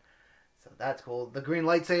one. So that's cool. The green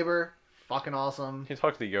lightsaber, fucking awesome. He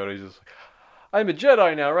talks to Yoda. He's just like, I'm a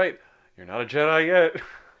Jedi now, right? You're not a Jedi yet.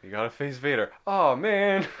 You gotta face Vader. Oh,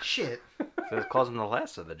 man. Shit. So it calls him the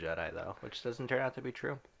last of the Jedi, though, which doesn't turn out to be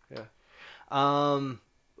true. Yeah.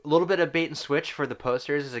 A little bit of bait and switch for the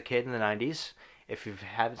posters as a kid in the '90s. If you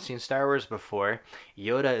haven't seen Star Wars before,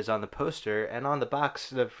 Yoda is on the poster and on the box,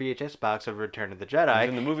 the VHS box of Return of the He's Jedi.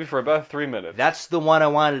 in the movie for about 3 minutes. That's the one I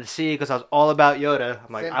wanted to see because I was all about Yoda.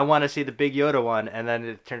 I'm like, Same. I want to see the big Yoda one, and then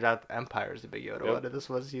it turns out Empire is the big Yoda Yep. one, and this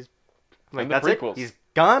was he's And the that's prequels. it. He's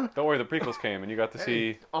gone. Don't worry, the prequels came, and you got to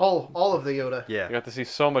see All of the Yoda. Yeah, you got to see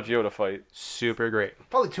so much Yoda fight. super great.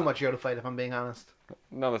 Probably too much Yoda fight, if I'm being honest.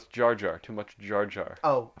 No, that's Jar Jar. Too much Jar Jar.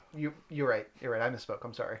 Oh, you're right. You're right. I misspoke.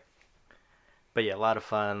 I'm sorry. But yeah, a lot of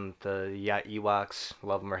fun. The Ewoks,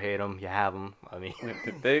 love them or hate them, you have them. I mean,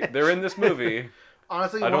 They're in this movie.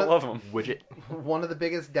 Honestly, I don't love them. Widget. one of the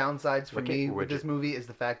biggest downsides for Wicket me or with widget? this movie is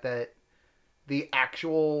the fact that the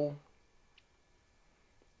actual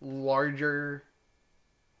larger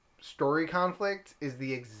story conflict is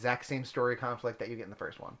the exact same story conflict that you get in the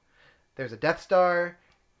first one. There's a Death Star,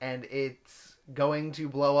 and it's going to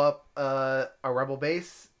blow up a rebel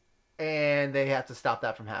base, and they have to stop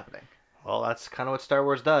that from happening. Well, that's kind of what Star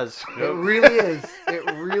Wars does. It really is. It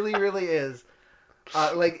really, really is.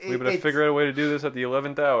 We better figure out a way to do this at the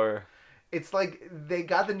 11th hour. It's like they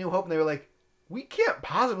got the New Hope and they were like, we can't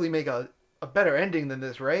possibly make a better ending than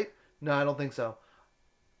this, right? No, I don't think so.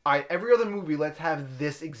 All right, every other movie, let's have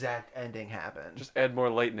this exact ending happen. Just add more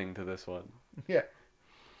lightning to this one. Yeah.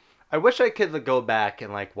 I wish I could go back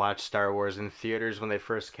and watch Star Wars in theaters when they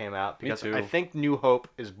first came out because too. I think New Hope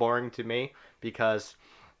is boring to me because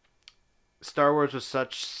Star Wars was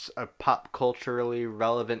such a pop culturally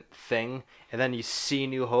relevant thing, and then you see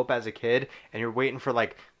New Hope as a kid, and you're waiting for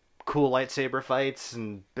cool lightsaber fights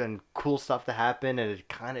and cool stuff to happen, and it's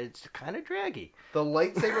kind of draggy. The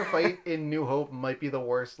lightsaber fight in New Hope might be the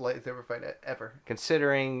worst lightsaber fight ever.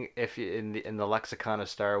 Considering if you, in the lexicon of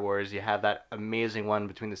Star Wars, you have that amazing one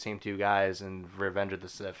between the same two guys in Revenge of the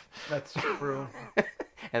Sith. That's true.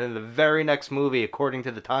 And then the very next movie, according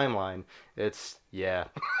to the timeline, it's Yeah.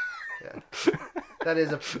 That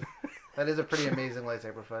is a pretty amazing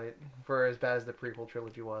lightsaber fight for as bad as the prequel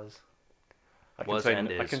trilogy was. I Was can say and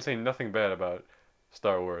I is. can say nothing bad about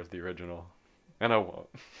Star Wars, the original, and I won't.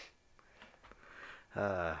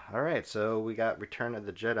 all right, so we got Return of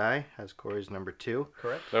the Jedi as Corey's number 2.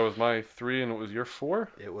 Correct? That was my 3, and it was your 4.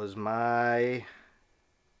 It was my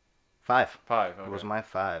 5. 5. It was Okay. my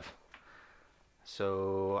 5.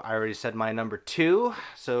 So I already said my number 2.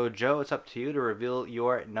 So Joe, it's up to you to reveal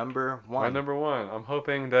your number 1. My number 1. I'm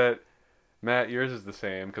hoping that Matt, yours is the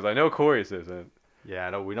same because I know Corey's isn't. Yeah, I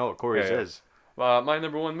know. We know what Corey's Yeah, yeah. is. My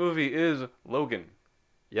number 1 movie is Logan.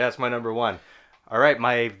 Yeah, it's my number 1. All right,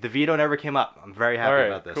 my DeVito never came up. I'm very happy All right,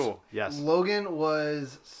 about this. cool. Yes. Logan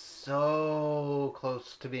was so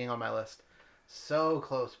close to being on my list. So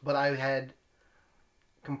close. But I had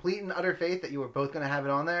complete and utter faith that you were both going to have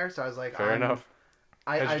it on there. So I was like, Fair enough.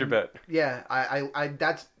 Hedged your bet. Yeah, I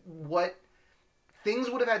that's what things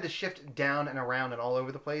would have had to shift down and around and all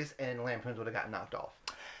over the place, and Lampoons would have gotten knocked off.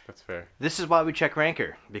 That's fair. This is why we check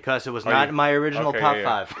Ranker, because it was Oh, not you- in my original okay, top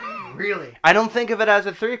yeah, 5. Really? I don't think of it as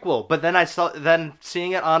a threequel, but then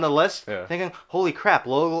seeing it on a list, Yeah. thinking, holy crap,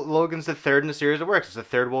 Logan's the third in the series of works. It's the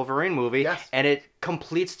third Wolverine movie, Yes. and it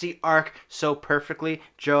completes the arc so perfectly.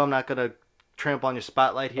 Joe, I'm not gonna trample on your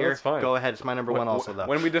spotlight here. that's fine. Go ahead, it's my number 1 also, though.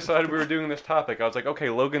 When we decided we were doing this topic, I was like, okay,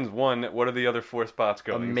 Logan's 1. What are the other 4 spots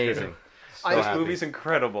going? Amazing. To? So I- This happy. movie's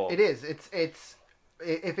incredible. It is. It's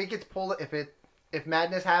if it gets pulled, if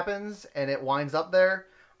madness happens and it winds up there,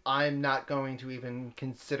 I'm not going to even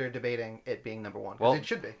consider debating it being number 1. 'Cause Well- it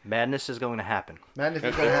should be. Madness is going to happen. Madness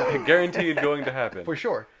is going to happen Guaranteed going to happen. for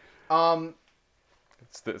sure.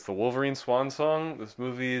 It's the Wolverine Swan song. This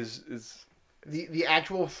movie is The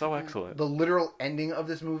actual so excellent. The literal ending of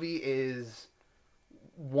this movie is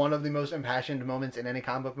one of the most impassioned moments in any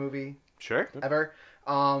comic book movie Sure. ever.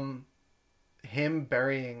 Him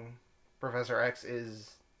burying Professor X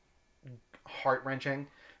is heart wrenching.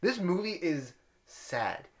 This movie is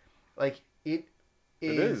sad. Like it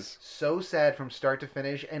is. so sad from start to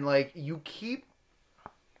finish, and like you keep.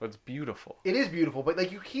 It's beautiful. It is beautiful, but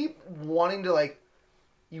like you keep wanting to like.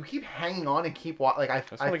 You keep hanging on and keep like I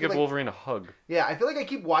just want to feel give like, Wolverine a hug. Yeah, I feel like I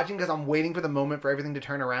keep watching because I'm waiting for the moment for everything to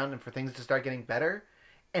turn around and for things to start getting better,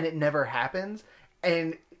 and it never happens.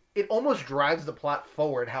 And it almost drives the plot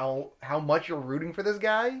forward how much you're rooting for this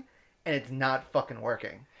guy, and it's not fucking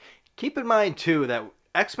working. Keep in mind, too, that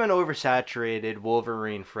X-Men oversaturated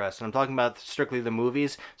Wolverine for us, and I'm talking about strictly the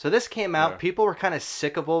movies. So this came out, Yeah. people were kind of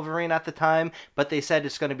sick of Wolverine at the time, but they said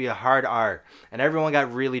it's going to be a hard R, and everyone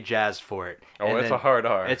got really jazzed for it. Oh, And it's then- a hard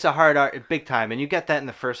R. It's a hard R, big time, and you get that in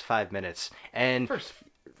the first 5 minutes. And, First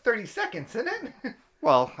 30 seconds, isn't it?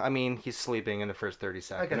 well, I mean, he's sleeping in the first 30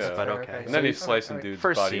 seconds, guess that's but fair, okay. okay. and then he's So- slicing okay. dudes'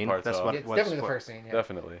 First body scene, parts that's off. what- Yeah, it's what's- definitely the first scene. Yeah.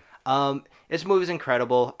 Definitely. This movie's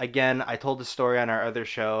incredible. Again, I told the story on our other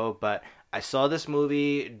show, but I saw this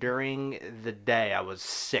movie during the day. I was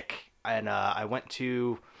sick, and I went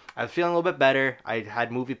to. I was feeling a little bit better. I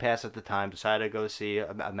had Movie Pass at the time. Decided to go see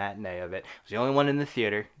a matinee of it. I was the only one in the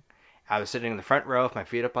theater. I was sitting in the front row with my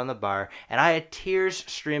feet up on the bar, and I had tears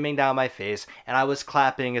streaming down my face, and I was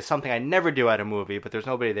clapping. It's something I never do at a movie, but there's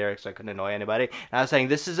nobody there because I couldn't annoy anybody. And I was saying,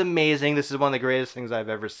 this is amazing. This is one of the greatest things I've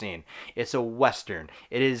ever seen. It's a Western.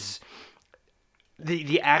 It is...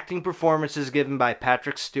 The acting performances given by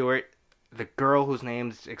Patrick Stewart, the girl whose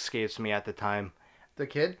name escapes me at the time, The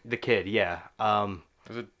kid? the kid, yeah,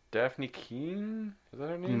 Is it Daphne Keane? Is that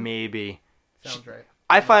her name? maybe. Sounds right.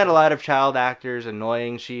 I find a lot of child actors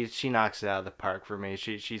annoying. She knocks it out of the park for me.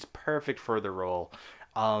 She's perfect for the role.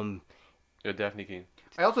 Yeah, Daphne Keane.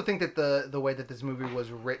 I also think that the way that this movie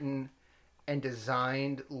was written and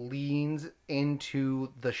designed leans into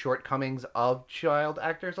the shortcomings of child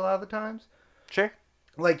actors a lot of the times. Sure.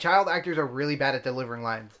 Like, child actors are really bad at delivering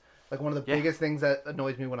lines. Like, one of the Yeah. biggest things that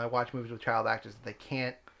annoys me when I watch movies with child actors is that they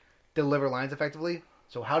can't deliver lines effectively.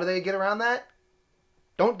 So how do they get around that?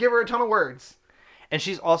 Don't give her a ton of words. And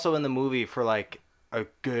she's also in the movie for like a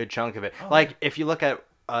good chunk of it. Oh, Like if you look at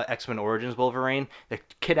X-Men Origins Wolverine, the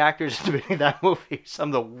kid actors in the beginning of that movie, some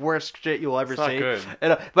of the worst shit you'll ever It's not see. good.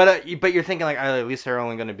 And, but you're thinking like, oh, at least they're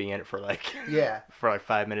only going to be in it for like Yeah. for like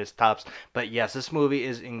 5 minutes tops. But yes, this movie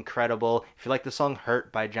is incredible. If you like the song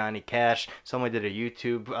 "Hurt" by Johnny Cash, someone did a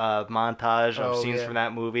YouTube montage of Oh, scenes yeah. from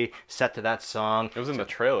that movie set to that song. It was in the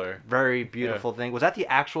trailer. Very beautiful thing. Was that the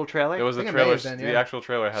actual trailer? It was the think it may trailer. have been, The yeah. actual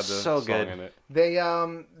trailer had the So song good. in it.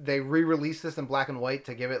 They re-released this in black and white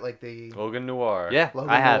to give it like the Logan Noir. Yeah, Logan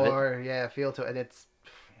I have it. Noir, yeah, feel to it. And it's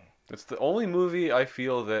It's the only movie I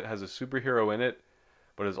feel that has a superhero in it,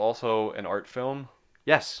 but is also an art film,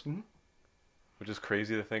 Yes. which is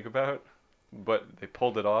crazy to think about. But they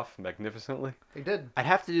pulled it off magnificently. they did. I'd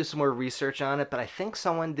have to do some more research on it, but I think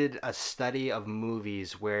someone did a study of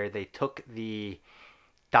movies where they took the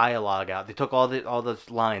dialogue out. They took all those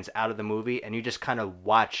lines out of the movie, and you just kind of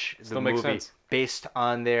watch the Still makes movie sense. based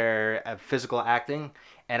on their physical acting.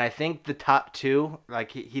 And I think the top two, like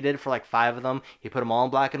he did it for like 5 of them. He put them all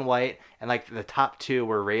in black and white, and like the top 2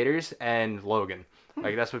 were Raiders and Logan.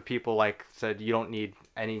 Like that's what people like said. You don't need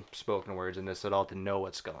any spoken words in this at all to know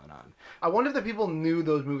what's going on. I wonder if the people knew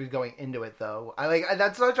those movies going into it though.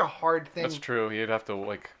 That's such a hard thing. That's true. You'd have to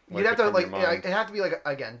like. You'd wipe have it to from like your mind. it have to be like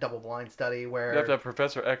again double blind study where You have to have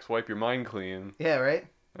Professor X wipe your mind clean yeah right.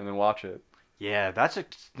 and then watch it. Yeah, that's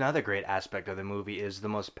another great aspect of the movie is the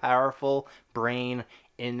most powerful brain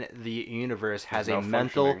in the universe has a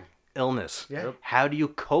mental malfunctioning. illness. Yeah. Yep. How do you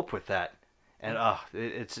cope with that? And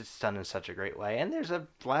it's done in such a great way. And there's a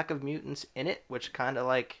lack of mutants in it, which kind of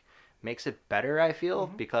like makes it better. I feel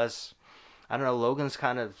because I don't know. Logan's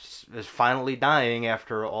kind of is finally dying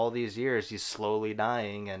after all these years. He's slowly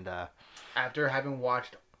dying, and After having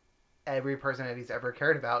watched every person that he's ever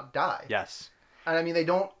cared about die. yes, And I mean, they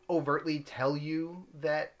don't overtly tell you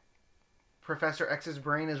that Professor X's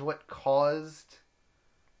brain is what caused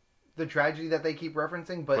the tragedy that they keep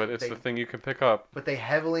referencing, But it's the thing you can pick up. but they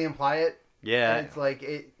heavily imply it. yeah, And it's like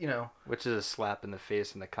it, you know. which is a slap in the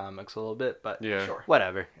face in the comics a little bit, but Yeah. Sure.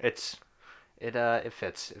 whatever. It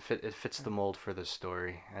fits. It fits the mold for the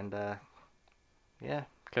story, and yeah,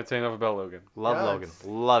 Can't say enough about Logan. love Yeah, Logan,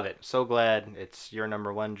 love it. So glad it's your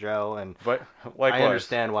number one, Joe, and But likewise. I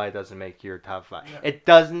understand why it doesn't make your top 5. Yeah. It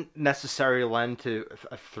doesn't necessarily lend to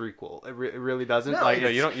a threequel. It really doesn't. No, like Yeah,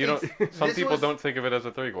 you don't. it's- Some this people was- don't think of it as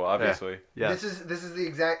a threequel, obviously. Yeah. This is the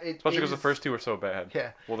exact. Especially because the first two are so bad.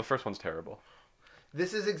 Yeah. Well, the first one's terrible.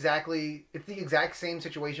 This is exactly. It's the exact same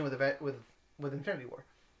situation with Infinity War.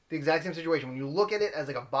 The exact same situation. When you look at it as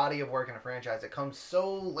like a body of work in a franchise, it comes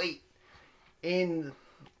so late.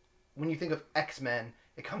 When you think of X-Men,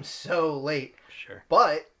 it comes so late. Sure.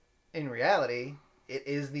 But in reality, it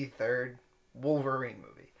is the third Wolverine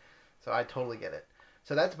movie. So I totally get it.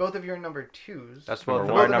 So that's both of your number 2s. That's Number both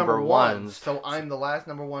of one. our Both number ones. So I'm the last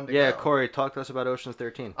number 1 to Yeah, go. Corey, talk to us about Ocean's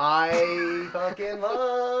 13. I fucking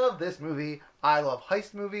love this movie. I love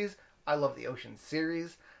heist movies. I love the Ocean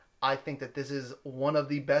series. I think that this is one of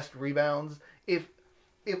the best rebounds. If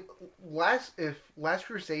Last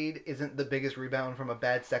Crusade isn't the biggest rebound from a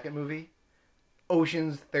bad second movie,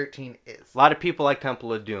 Ocean's 13 is. A lot of people like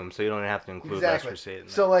Temple of Doom, so you don't have to include Last Exactly. Crusade in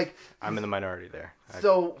there. So like, I'm in the minority there.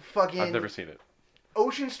 so fucking. I've never seen it.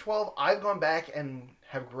 Ocean's 12, I've gone back and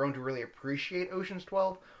have grown to really appreciate Ocean's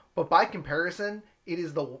 12, but by comparison, it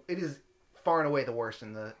is far and away the worst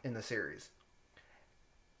in the series.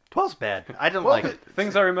 12's bad. I don't 12 like it.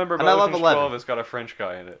 Things I remember And I about love Ocean's 11. 12 has got a French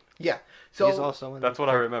guy in it. Yeah. So He's also in That's what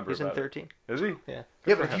I remember He's in about it. 13. Is he? yeah,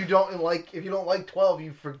 Good but for if you him. don't like 12,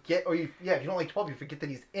 you forget if you don't like 12, you forget that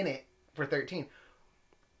he's in it for 13.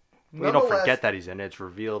 We don't Nonetheless- forget that he's in it. It's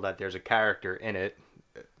revealed that there's a character in it.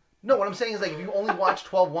 No, what I'm saying is like if you only watch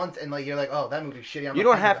 12 once and like you're like, "Oh, that movie's shitty." You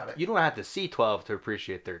don't have to see 12 to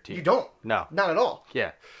appreciate 13. You don't. No. Not at all.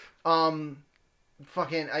 Yeah.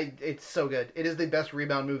 It's so good. It is the best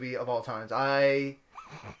rebound movie of all times. I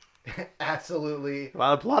absolutely. A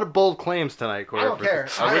lot of bold claims tonight, Corey. I don't care.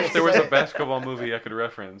 I wish there was say- a basketball movie I could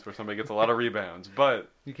reference where somebody gets a lot of rebounds, but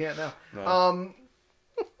You can't now. no.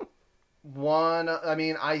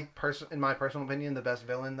 In my personal opinion, the best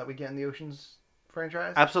villain that we get in the Ocean's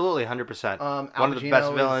franchise. Absolutely, 100%. Al One of the Pacino best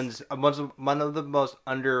is- villains, one of the most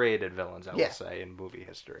underrated villains, I Yeah. will say, in movie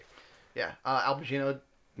history. Yeah, Al Pacino.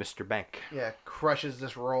 Mr. Bank. Yeah, crushes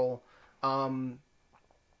this role.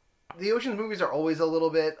 The Ocean's movies are always a little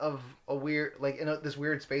bit of a weird, like this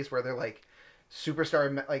weird space where they're like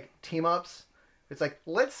superstar like team ups. It's like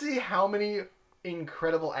let's see how many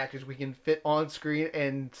incredible actors we can fit on screen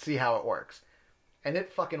and see how it works. And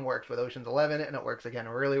it fucking works with Ocean's 11, and it works again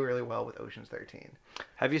really, really well with Ocean's 13.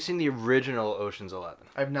 Have you seen the original Ocean's 11?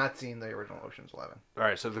 I've not seen the original Ocean's 11. All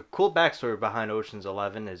right, so the cool backstory behind Ocean's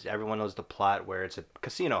 11 is everyone knows the plot where it's a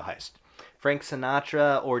casino heist. Frank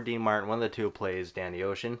Sinatra or Dean Martin, one of the two, plays Danny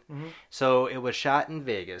Ocean. Mhm. So it was shot in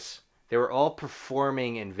Vegas. They were all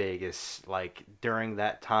performing in Vegas, like, during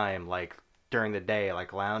that time, like, during the day,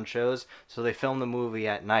 like lounge shows. So they filmed the movie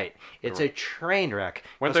at night. It's a train wreck.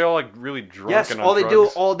 Weren't they all like really drunk Yes, and on all they drugs?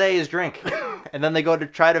 do all day is drink. And then they go to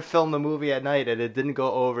try to film the movie at night, and it didn't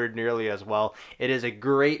go over nearly as well. It is a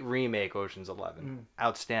great remake, Ocean's 11.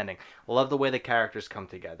 Outstanding. Love the way the characters come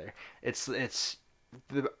together.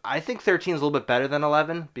 I think 13 is a little bit better than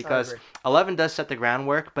 11 because agree. 11 does set the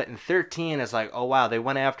groundwork, but in 13 it's like, oh wow, they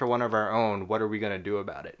went after one of our own. What are we going to do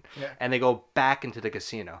about it? Yeah. And they go back into the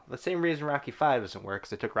casino. The same reason Rocky 5 doesn't work, because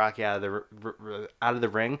they took Rocky out of the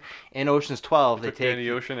ring. In Ocean's 12, Took Danny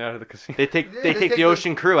Ocean out of the casino. they take Yeah, they they take take the the-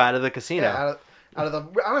 Ocean crew out of the casino. Yeah, out of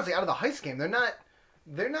the heist game,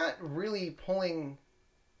 they're not really pulling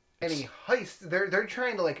any heists. They're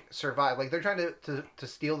trying to like survive. Like they're trying to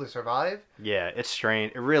steal to survive. Yeah, it's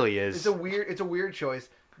strange. It really is. It's a weird choice.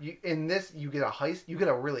 In this, you get a heist. You get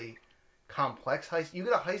a really complex heist. You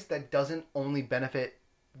get a heist that doesn't only benefit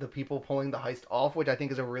the people pulling the heist off, which I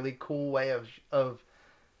think is a really cool way of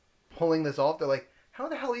pulling this off. They're like, how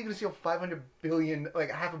the hell are you going to steal $500 billion, like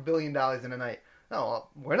 $500 million in a night? No, well,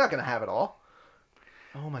 we're not going to have it all.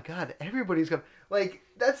 Oh my god, everybody's going to... Like,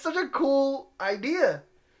 that's such a cool idea.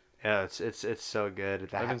 Yeah, it's so good.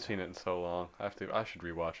 I haven't seen it in so long. I should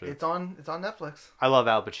rewatch it. It's on Netflix. I love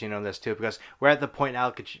Al Pacino in this too because we're at the point in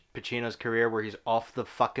Al Pacino's career where he's off the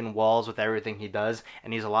fucking walls with everything he does,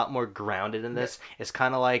 and he's a lot more grounded in this. Yeah. It's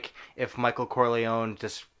kind of like if Michael Corleone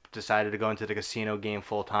just decided to go into the casino game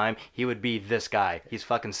full time, he would be this guy. He's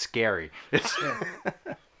fucking scary.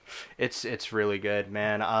 It's really good,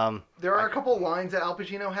 man. There are a couple lines that Al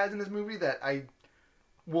Pacino has in this movie that I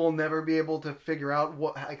will never be able to figure out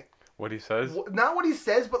what he says. Not what he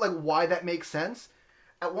says, but like why that makes sense.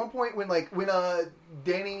 At one point, when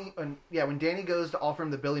Danny goes to offer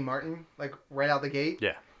him the Billy Martin, like right out the gate,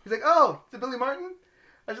 yeah, he's like, "Oh, it's a Billy Martin.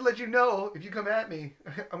 I should let you know if you come at me,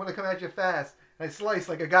 I'm gonna come at you fast." And I slice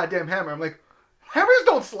like a goddamn hammer. I'm like, hammers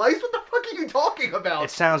don't slice. What the fuck are you talking about?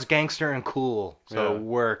 It sounds gangster and cool, so it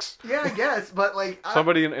works. Yeah, I guess, but like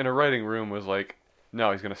somebody in a writing room was like,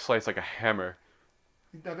 "No, he's gonna slice like a hammer."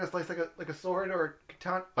 He's not gonna slice like a sword or a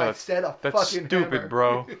katana. Oh, I said a that's fucking stupid, hammer.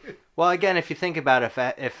 bro. Well, again, if you think about it,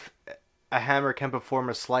 if a hammer can perform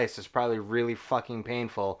a slice, it's probably really fucking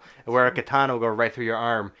painful. Where a katana will go right through your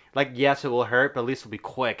arm. Like, yes, it will hurt, but at least it'll be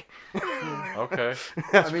quick. Okay.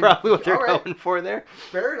 That's probably what they're going for there.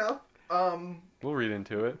 Fair enough. We'll read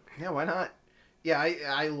into it. Yeah, why not? Yeah,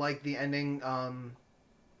 I like the ending.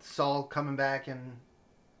 Saul coming back and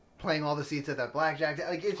playing all the seats at that blackjack.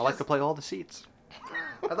 Like, I like to play all the seats.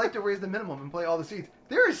 I'd like to raise the minimum and play all the seats.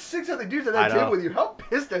 There are 6 other dudes at that table with you. How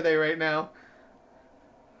pissed are they right now?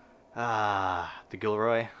 The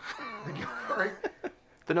Gilroy. The Gilroy.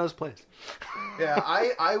 The nose plays. Yeah,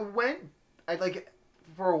 I went.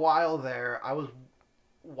 For a while there, I was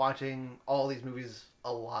watching all these movies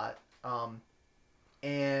a lot.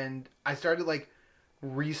 And I started like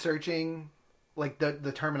researching like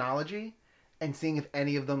the terminology and seeing if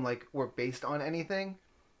any of them like were based on anything.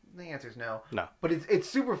 The answer is no. No. But it's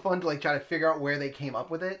super fun to like try to figure out where they came up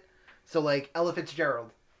with it. So like Ella Fitzgerald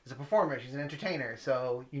is a performer. She's an entertainer.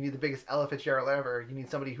 So you need the biggest Ella Fitzgerald ever. You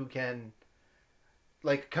need somebody who can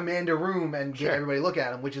like command a room and get everybody to look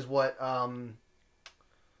at him, which is what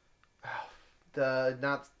the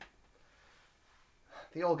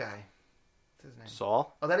old guy. What's his name?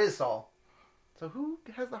 Saul? Oh, that is Saul. So who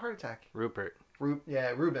has the heart attack? Rupert.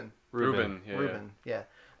 Ruben. Yeah.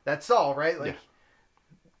 That's Saul, right? Like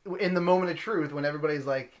in the moment of truth, when everybody's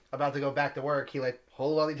like about to go back to work, he like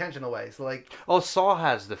pulled all the attention away. So like, Saul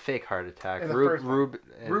has the fake heart attack.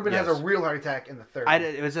 Ruben has a real heart attack in the third.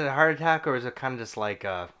 Was it a heart attack or was it kind of just like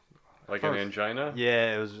like an angina?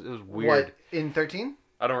 Yeah, it was weird. What in 13?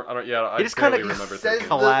 I don't. Yeah, I he just kind of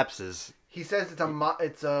collapses. He says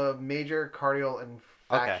it's a major cardiac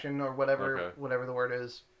infarction or whatever the word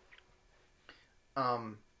is.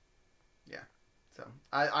 Yeah. So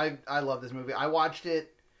I love this movie. I watched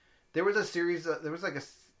it. There was a series. There was like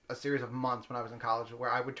a series of months when I was in college where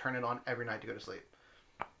I would turn it on every night to go to sleep.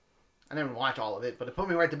 I didn't watch all of it, but it put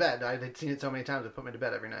me right to bed. I had seen it so many times it put me to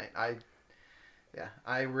bed every night.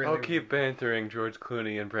 I really. I'll keep bantering George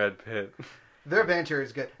Clooney and Brad Pitt. Their banter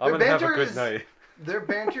is good. I'm gonna have a good night. Their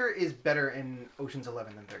banter is better in Ocean's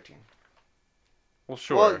 11 than 13. Well,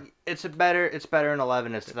 sure. Well, it's better in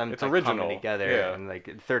 11. It's them it's like, original coming together, yeah. And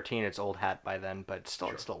like 13, it's old hat by then, but still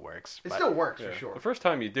it still works. It still works for sure. The first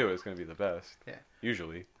time you do it, it's going to be the best. Yeah.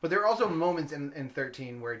 Usually. But there are also moments in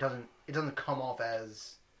 13 where it doesn't come off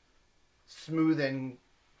as smooth and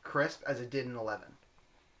crisp as it did in 11.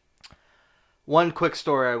 One quick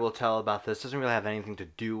story I will tell about this doesn't really have anything to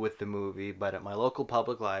do with the movie, but at my local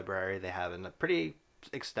public library, they have a pretty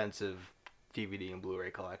extensive DVD and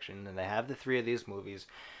Blu-ray collection, and they have the 3 of these movies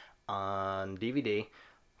on DVD,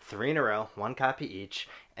 3 in a row, 1 copy each,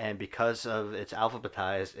 and because of it's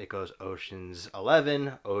alphabetized, it goes Ocean's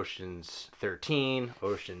 11, Ocean's 13,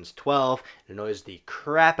 Ocean's 12. It annoys the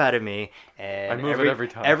crap out of me, and I move it every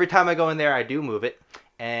time. Every time I go in there, I do move it.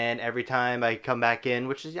 And every time I come back in,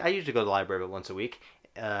 which is I usually go to the library about once a week,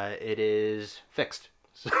 it is fixed.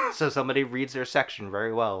 So somebody reads their section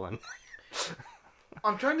very well. And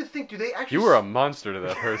I'm trying to think. Do they actually? You were a monster to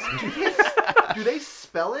that person. Do they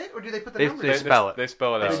spell it or do they put the numbers? They spell it. They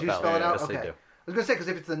spell it out. They do spell it out. Yes, Okay. they do. I was gonna say because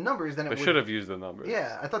if it's the numbers, then They should have used the numbers.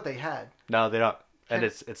 Yeah, I thought they had. No, they don't. And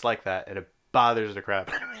it's like that, and it bothers the crap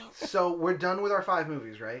out of me. So we're done with our 5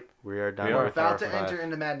 movies, right? We are done. We're with about our to 5. enter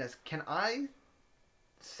into madness. Can I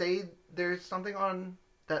say there's something on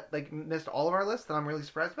that like missed all of our lists that I'm really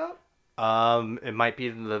surprised about? It might be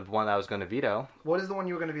the one I was going to veto. What is the one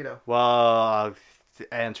you were going to veto? Well,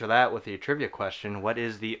 to answer that with the trivia question, what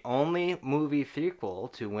is the only movie sequel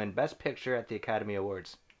to win Best Picture at the Academy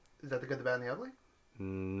Awards? Is that The Good, the Bad, and the Ugly?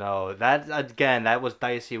 No, that was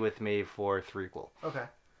dicey with me for threequel. Okay.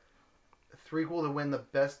 Threequel to win the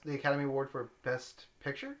Academy Award for Best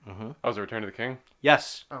Picture? Mm-hmm. Oh, was it Return of the King?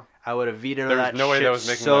 Yes. Oh. I would have vetoed There was that no way shit that was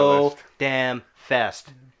making my so list. damn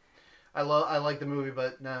fast. I like the movie,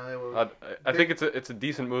 but no, it was... I think it's a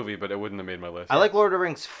decent movie, but it wouldn't have made my list. I like Lord of the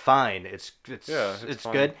Rings fine. It's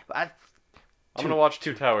fine. good. But I'm gonna watch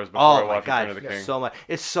Two Towers before oh I my watch god, Return of the King. so much.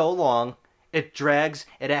 It's so long. It drags.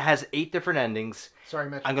 It has 8 different endings. Sorry,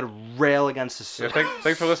 Mitch. I'm gonna rail against this. Yeah,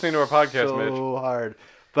 thanks for listening to our podcast, so Mitch. So hard,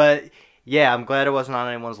 but yeah, I'm glad it wasn't on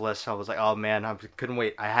anyone's list. I was like, oh man, I couldn't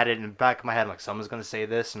wait. I had it in the back of my head. I'm like, someone's gonna say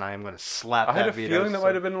this, and I am gonna slap. I had a veto feeling that so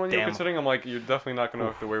might have been one you were damn considering. I'm like, you're definitely not gonna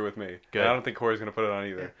have to worry with me. Good. And I don't think Corey's gonna put it on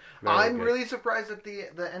either. Very I'm good. really surprised that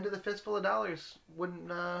the end of the Fistful of Dollars wouldn't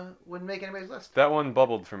make anybody's list. That one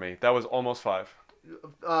bubbled for me. That was almost 5.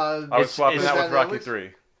 I was It's- swapping it's- that with Bad and Rocky Ugly's?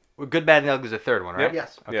 3. Well, Good, Bad, and the Ugly is the third one, right? Yep.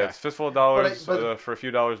 Yes. Okay. Yeah, it's Fistful of Dollars But for a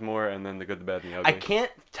few dollars more, and then The Good, the Bad, and the Ugly. I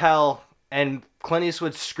can't tell, and Clint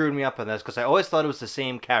Eastwood screwed me up on this because I always thought it was the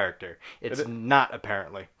same character. It's not,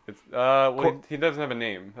 apparently. It's he doesn't have a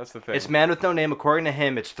name. That's the thing. It's Man with No Name. According to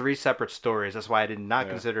him, it's 3 separate stories. That's why I did not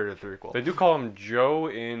Yeah. consider it a threequel. They do call him Joe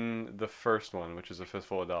in the first one, which is A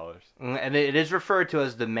Fistful of Dollars. And it is referred to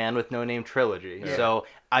as the Man with No Name trilogy. Yeah. So,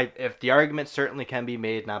 if the argument certainly can be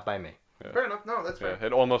made, not by me. Yeah. Fair enough. No, that's fair. Yeah,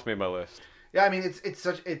 it almost made my list. Yeah, I mean it's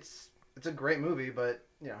a great movie, but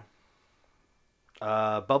you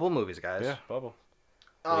know. Bubble movies, guys. Yeah, Bubble.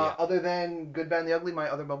 Yeah. Other than Good, Bad, and the Ugly, my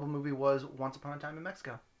other Bubble movie was Once Upon a Time in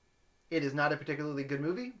Mexico. It is not a particularly good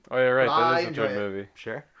movie. Oh yeah, right. But That I is a enjoy good it. movie.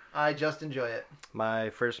 Sure. I just enjoy it. My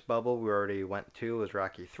first bubble we already went to was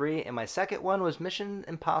Rocky 3, and my second one was Mission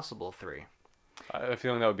Impossible 3. I have a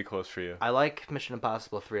feeling that would be close for you. I like Mission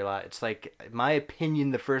Impossible 3 a lot. It's like, in my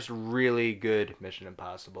opinion, the first really good Mission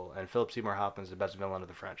Impossible, and Philip Seymour Hoffman's the best villain of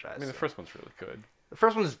the franchise. I mean, the so. first one's really good. The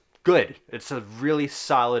first one's good. It's a really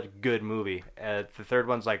solid, good movie. The third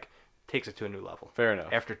one's like takes it to a new level. Fair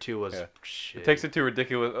enough. After 2 was Yeah. shit. It takes it to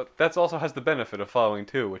ridiculous. That also has the benefit of following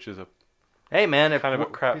 2, which is a Hey man, it kind of a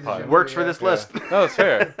crap piece of pile. shit. works for Yeah. this Yeah. list. No, it's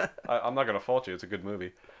fair. I'm not gonna fault you. It's a good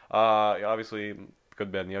movie. Yeah, obviously,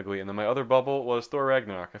 Good, Bad, and the Ugly. And then my other bubble was Thor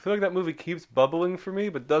Ragnarok. I feel like that movie keeps bubbling for me,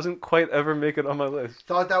 but doesn't quite ever make it on my list.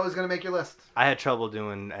 Thought that was gonna make your list. I had trouble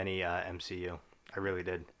doing any MCU. I really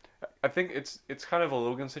did. I think it's kind of a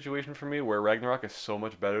Logan situation for me, where Ragnarok is so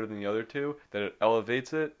much better than the other two that it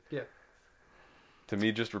elevates it. Yeah. To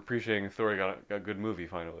me, just appreciating Thor got a good movie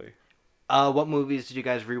finally. What movies did you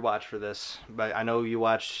guys rewatch for this? But I know you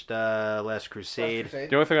watched Last Crusade. Last Crusade.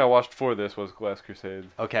 The only thing I watched for this was Last Crusade.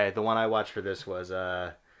 Okay, the one I watched for this was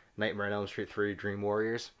Nightmare on Elm Street 3: Dream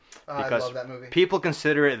Warriors. I because love that movie. People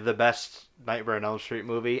consider it the best Nightmare on Elm Street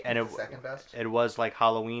movie, and It's the second best. it was like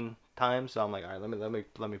Halloween time, so I'm like, all right,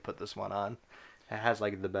 let me put this one on. It has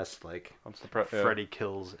like the best like I'm surprised. Yeah. Freddy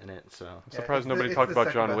kills in it. So I'm surprised it's nobody it's talked the about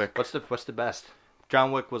second John best. Wick. what's the best?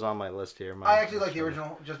 John Wick was on my list here. I actually like the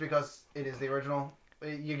original just because it is the original.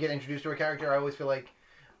 You get introduced to a character. I always feel like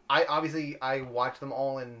I watched them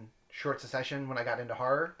all in short succession when I got into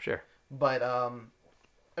horror. Sure. But I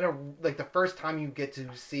know like the first time you get to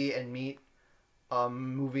see and meet a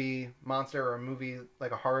movie monster or a movie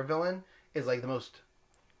like a horror villain is like the most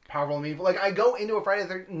powerful and meaningful. Like I go into a Friday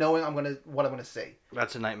the 13th knowing what I'm gonna see.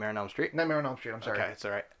 That's a Nightmare on Elm Street. Nightmare on Elm Street. I'm sorry. Okay, it's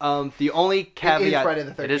all right. The only caveat Friday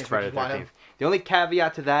the 13th, it is Friday which the is why 13th. The only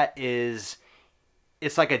caveat to that is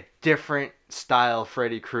it's like a different style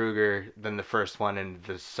Freddy Krueger than the first one and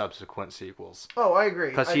the subsequent sequels. Oh, I agree.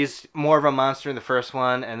 Because he's more of a monster in the first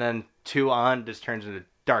one, and then 2 on just turns into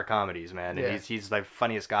dark comedies, man. And Yeah. he's the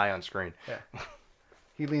funniest guy on screen.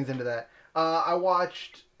 He leans into that. I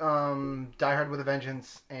watched Die Hard with a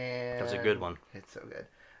Vengeance, and That's a good one. It's so good.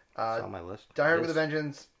 It's on my list. Die Hard It with a is.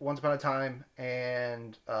 Vengeance, Once Upon a Time,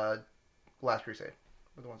 and Last Crusade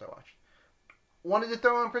were the ones I watched. Wanted to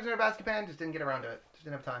throw on Prisoner of Azkaban, just didn't get around to it. Just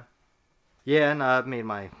didn't have time. Yeah, and I made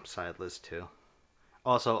my side list too.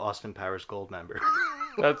 Also, Austin Powers Gold member.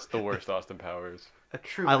 That's the worst Austin Powers. A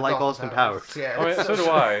true. I like Austin Powers. Yeah, I mean, it's so do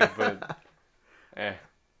I, but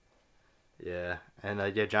Yeah,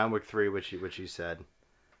 and yeah, John Wick 3, which you said.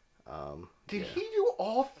 Did yeah. he do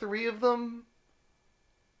all 3 of them?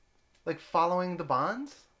 Like following the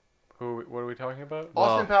Bonds? what are we talking about? Well-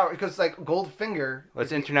 Austin Powers, because like Goldfinger. Well, it's is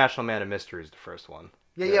the- International Man of Mystery is the first one.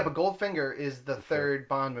 Yeah, but Goldfinger is the The third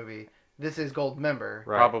Bond movie. This is Gold Member.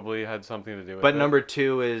 Right. Probably had something to do with But it. number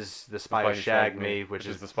 2 is The Spy Who Shagged Me, which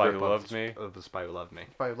is The Spy Who rip-off Loved Me. of The Spy Who Loved Me.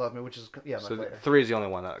 Spy Who Loved Me, which is much So later. 3 is the only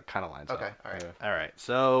one that kind of lines Okay, up. all right. Yeah. All right,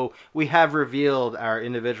 so we have revealed our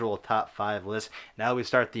individual top 5 lists. Now we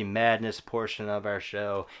start the madness portion of our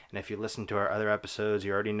show. And if you listen to our other episodes,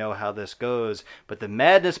 you already know how this goes. But the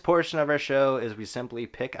madness portion of our show is we simply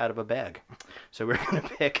pick out of a bag. So we're going to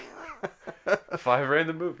pick 5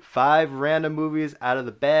 random movies. 5 random movies out of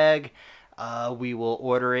the bag. We will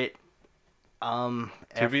order it.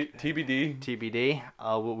 TBD. TBD.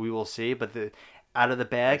 We will see. But the out of the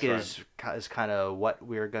bag That's is kind of what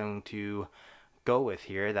we're going to go with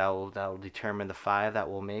here. That will determine the 5 that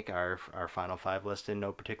will make our final 5 list in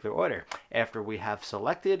no particular order. After we have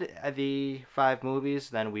selected the 5 movies,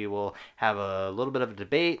 then we will have a little bit of a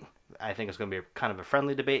debate. I think it's going to be kind of a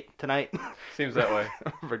friendly debate tonight. Seems that way.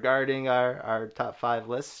 regarding our top 5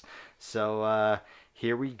 lists. So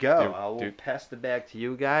here we go. I will do- pass the bag to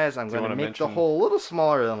you guys. I'm Do you going to wanna make the mention- hole a little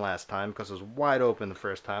smaller than last time because it was wide open the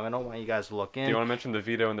first time. I don't want you guys to look in. Do you want to mention the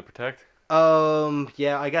veto and the protect?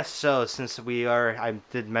 Yeah, I guess so. Since I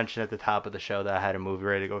did mention at the top of the show that I had a movie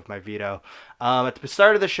ready to go with my veto. At the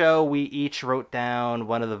start of the show, we each wrote down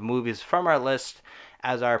one of the movies from our list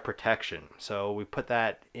as our protection. So we put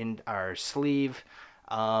that in our sleeve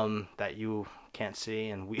that you can't see,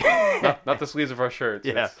 and we Not the sleeves of our shirts.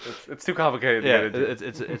 Yeah. It's too complicated. yeah, to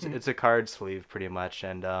do. it's a card sleeve pretty much,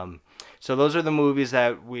 and so those are the movies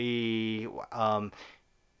that we.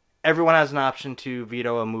 Everyone has an option to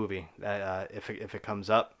veto a movie if it comes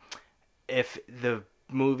up. If the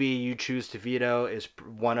movie you choose to veto is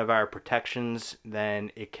one of our protections,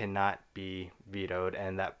 then it cannot be vetoed,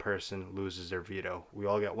 and that person loses their veto. We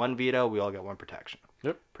all get one veto. We all get one protection.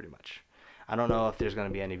 Yep. Pretty much. I don't know if there's going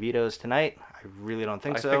to be any vetoes tonight. I really don't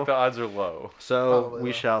think I so. think the odds are low. So Probably we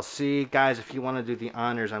low. shall see. Guys, if you want to do the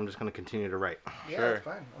honors, I'm just going to continue to write. Yeah, Sure. that's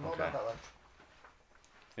fine. I'm all Okay. about that one.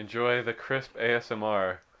 Enjoy the crisp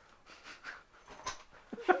ASMR.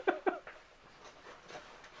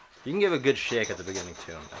 You can give a good shake at the beginning,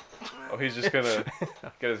 too. Oh, he's just gonna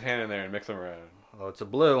get his hand in there and mix them around. Oh, it's a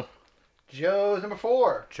blue. Joe's number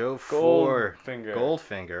 4. Joe Four. Goldfinger.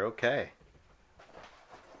 Goldfinger, okay.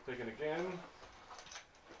 Take it again.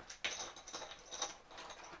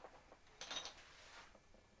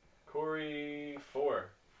 Corey 4.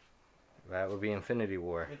 That would be Infinity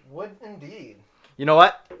War. It would indeed. You know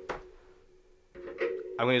what?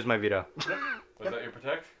 I'm going to use my veto. Was that your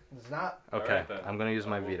protect? It's not. Okay, Alright then. I'm going to use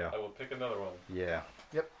my I will- veto. I will pick another one. Yeah.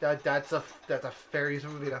 Yep, that's a fair use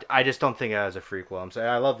of a veto. I just don't think it has a frequel. I'm saying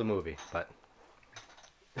I love the movie, but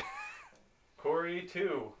Corey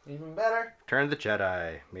 2. Even better. Return of the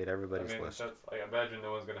Jedi made I everybody's mean, list. I imagine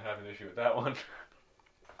no one's gonna have an issue with that one.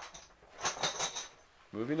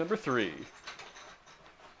 Movie number 3.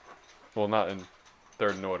 Well, not in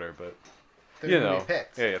third in order, but Third you movie know.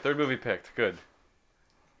 picked. Yeah, third movie picked. Good.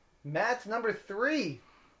 Matt's number 3.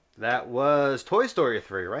 That was Toy Story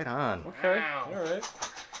 3. Right on. Okay. Wow. All right.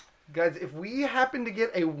 Guys, if we happen to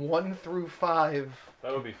get a 1 through 5,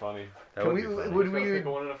 That would be funny. That Can would we- be funny. would Just gotta we- pick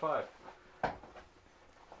a 1 and a 5.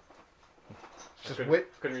 just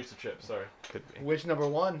Couldn't reach the chip. Sorry. Could be. which number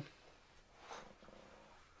 1?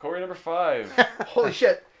 Corey number 5. Holy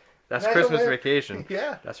shit. That's That's Christmas a win. Vacation.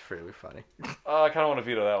 Yeah. That's really funny. I kind of want to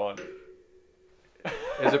veto that one.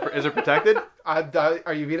 Is it protected?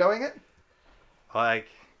 Are you vetoing it? Like,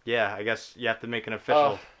 yeah, I guess you have to make an official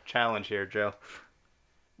Oh. challenge here, Joe.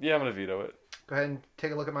 Yeah, I'm gonna veto it. Go ahead and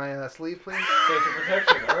take a look at my sleeve, please. So it's a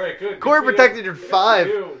protection. All right, good. Corey Good for you. protected your Good for 5.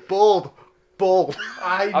 you. Bold.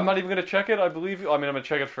 I'm not even gonna check it. I believe you. I mean, I'm gonna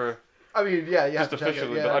check it for I mean, yeah, you have just to check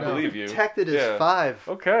officially, it. but Yeah, I no. believe you. Protected is Yeah. 5.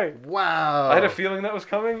 Okay. Wow. I had a feeling that was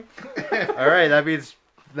coming. All right, that means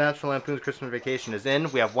National Lampoon's Christmas Vacation is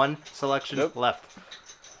in. We have one selection Yep. left.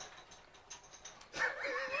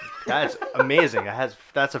 That's amazing.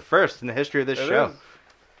 That's a first in the history of this It show. is.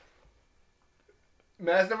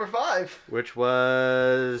 Matt's number 5. Which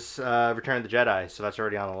was Return of the Jedi, so that's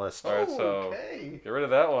already on the list. All right, so Okay. get rid of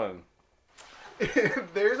that one.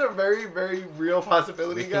 There's a very, very real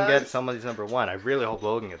possibility, We can guys. get somebody's number 1. I really hope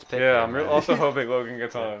Logan gets picked. Yeah, here, I'm man. also hoping Logan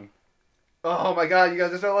gets on. Oh my god, you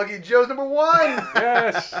guys are so lucky. Joe's number 1!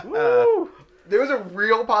 Yes. Woo. There was a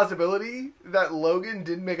real possibility that Logan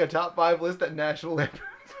didn't make a top 5 list that National Lampoon's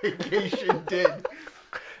Vacation did.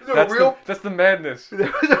 That's the madness.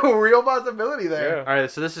 There was a real possibility there. Yeah. All right,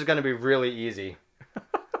 so this is going to be really easy.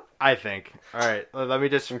 I think. All right, let me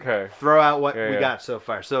just Okay. throw out what Yeah, we yeah. got so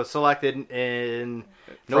far. So selected in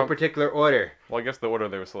no From- particular order. Well, I guess the order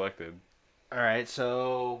they were selected. All right,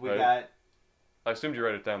 so we Right. got I assumed you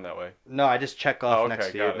write it down that way. No, I just check off Oh, okay, next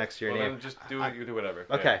to got your it. Well, name. then just do I- you do whatever.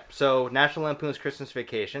 Okay, Yeah. so National Lampoon's Christmas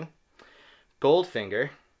Vacation, Goldfinger,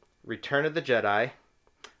 Return of the Jedi,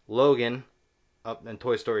 Logan, and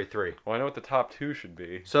Toy Story 3. Well, I know what the top 2 should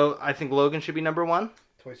be. So I think Logan should be number 1.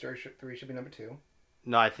 Toy Story 3 should be number 2.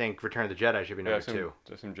 No, I think Return of the Jedi should be Yeah, number 2.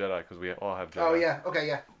 I assume Jedi because we all have Jedi. Oh yeah. Okay.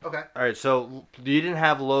 Yeah. Okay. All right, so you didn't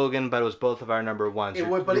have Logan, but it was both of our number 1s. It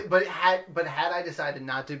would, but had I decided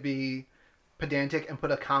not to be pedantic and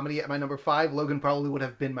put a comedy at my number 5, Logan probably would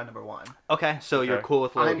have been my number 1. Okay, so you're Okay. cool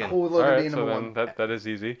with Logan. I'm cool with All Logan right, being so number then 1. that is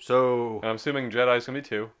easy. So And I'm assuming Jedi's gonna be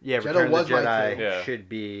 2. yeah, Jedi Return of was the my Jedi two. Yeah. should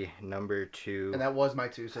be number 2. And that was my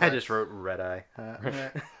 2. So I just wrote Red Eye.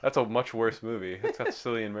 Yeah. That's a much worse movie. It's got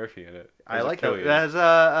Cillian Murphy in it. I There's a like that. Killian. That has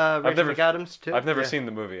Rachel never- McAdams too. I've never Yeah. seen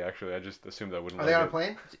the movie actually. I just assumed I wouldn't Are like they on a it.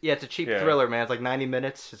 plane? Yeah, it's a cheap Yeah. thriller, man. It's like 90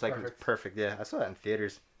 minutes. It's like Perfect. it's perfect. Yeah, I saw that in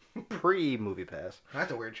theaters. Pre-movie pass.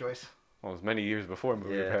 That's a weird choice. Well, it was many years before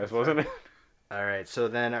Movie Yeah, Pass, that's wasn't it? All right, so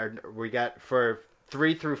then we got for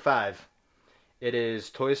 3 through 5. It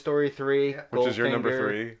is Toy Story 3, Yeah. Which is your number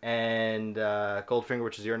Goldfinger, 3. and Goldfinger,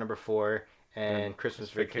 which is your number 4, and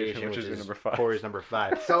Christmas Vacation, which is your number 5. Corey's number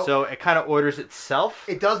 5. So- So it kind of orders itself.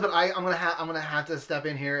 It does, but I'm gonna have to step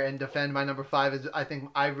in here and defend my number 5. Is I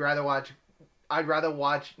think I'd rather watch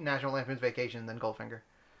National Lampoon's Vacation than Goldfinger.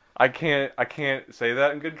 I can't say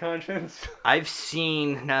that in good conscience. I've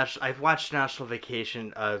watched National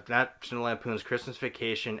Vacation, National Lampoon's Christmas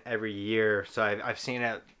Vacation every year, so I've seen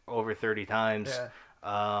it over 30 times.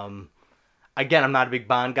 Yeah. Again, I'm not a big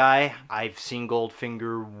Bond guy. I've seen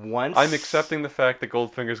Goldfinger once. I'm accepting the fact that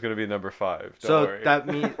Goldfinger's going to be number 5. Don't So worry. that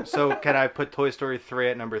means can I put Toy Story 3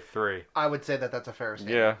 at number 3? I would say that's a fair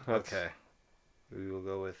statement. Yeah, that's Okay, we will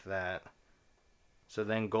go with that. So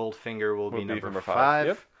then Goldfinger will be Will be number number 5. five.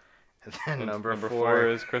 Yep. And then number 4 4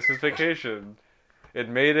 is Christmas Vacation. It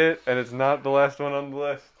made it, and it's not the last one on the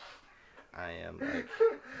list. I am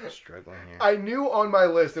struggling here. I knew on my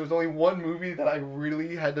list there was only one movie that I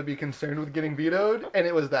really had to be concerned with getting vetoed, and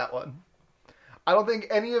it was that one. I don't think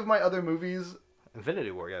any of my other movies.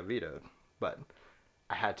 Infinity War got vetoed, but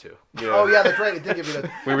I had to. Oh yeah, that's right. It did get vetoed.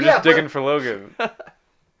 We were Yeah, just digging for Logan.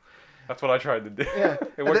 That's what I tried to do. Yeah.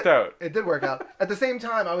 It worked out. It did work out. At the same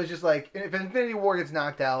time, I was just like, if Infinity War gets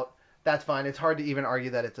knocked out, that's fine. It's hard to even argue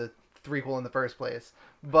that it's a threequel in the first place.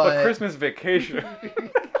 But Christmas Vacation.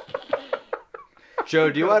 Joe,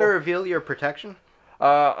 do you want to reveal your protection?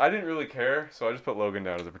 I didn't really care, so I just put Logan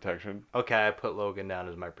down as a protection. Okay, I put Logan down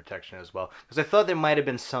as my protection as well because I thought there might have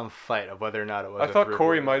been some fight of whether or not it was. I a thought third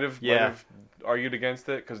Corey one. might have Yeah. argued against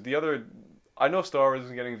it because the other, I know Star Wars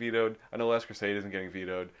isn't getting vetoed. I know Last Crusade isn't getting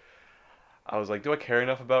vetoed. I was like, do I care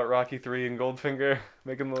enough about Rocky 3 and Goldfinger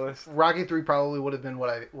making the list? Rocky 3 probably would have been what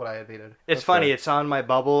I had vetoed. It's That's funny. fair. It's on my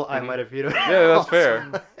bubble. I Mhm. might have vetoed. Yeah, that's fair.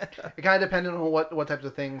 It kind of depended on what types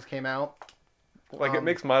of things came out. Like it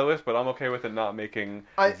makes my list, but I'm okay with it not making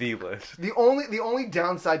the list. The only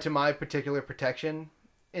downside to my particular protection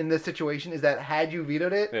in this situation is that had you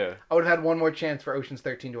vetoed it, Yeah. I would have had one more chance for Ocean's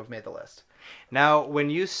 13 to have made the list. Now, when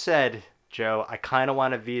you said, Joe, I kind of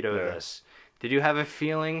want to veto Yeah. this, did you have a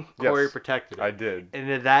feeling Corey Yes, protected it? I did. And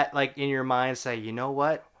did that, like, in your mind say, you know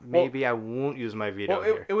what? Maybe I won't use my veto Well,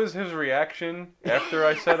 here. it was his reaction after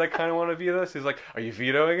I said I kind of want to veto this. He's like, "Are you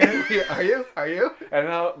vetoing it?" Yeah, are you? And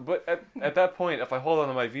now, but at that point, if I hold on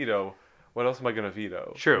to my veto, what else am I gonna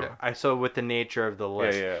veto? True. Yeah. So with the nature of the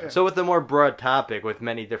list. yeah. So with the more broad topic, with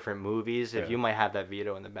many different movies, if Yeah. you might have that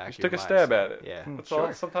veto in the back Just of your took a mind. stab at it. Yeah. That's Sure.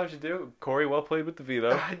 all. Sometimes you do. Corey, well played with the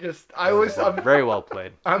veto. I'm Very well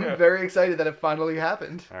played. Yeah. very excited that it finally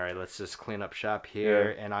happened. All right, let's just clean up shop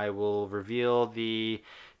here, and I will reveal the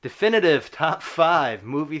definitive top 5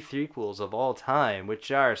 movie threequels of all time, which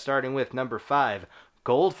are, starting with number 5,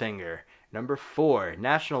 Goldfinger. Number 4,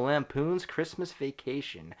 National Lampoon's Christmas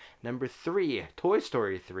Vacation. Number 3, Toy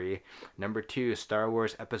Story 3. Number 2, Star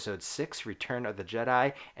Wars Episode 6, Return of the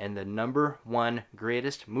Jedi. And the number 1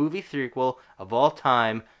 greatest movie threequel of all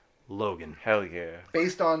time, Logan. Hell yeah.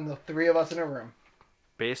 Based on the three of us in a room.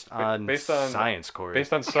 Based on science, Corey.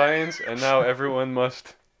 Based on science, and now everyone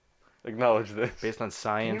must acknowledge this. Based on Can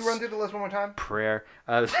science. you run through the list one more time? Prayer.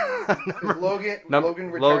 Is Logan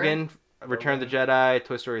Return? Logan, Return of the Jedi,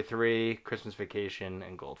 Toy Story 3, Christmas Vacation,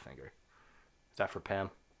 and Goldfinger. Is that for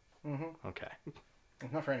Pam? Mm-hmm. Okay.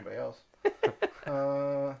 It's not for anybody else.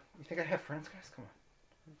 You think I have friends, guys? Come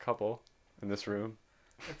on. Couple in this room.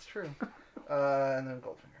 That's true. And then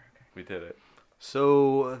Goldfinger. Okay. We did it.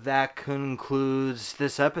 So that concludes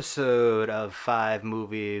this episode of 5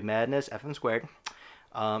 Movie Madness, FM squared.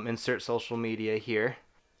 Insert social media here.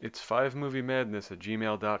 It's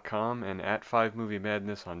 5moviemadness@gmail.com and at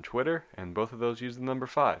 5moviemadness on Twitter, and both of those use the number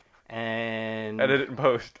 5. And Edit it in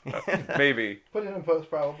post. Maybe. Put it in post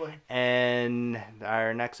probably. And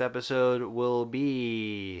our next episode will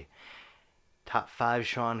be Top 5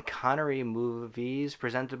 Sean Connery movies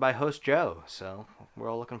presented by host Joe. So we're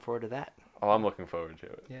all looking forward to that. Oh, I'm looking forward to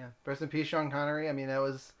it. Yeah. Rest in peace, Sean Connery. I mean, that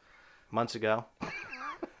was Months ago.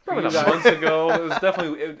 Probably you not guys. months ago. It was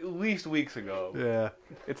definitely at least weeks ago. Yeah.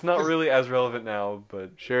 It's not really as relevant now,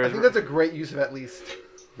 but Sure. I think that's a great use of at least.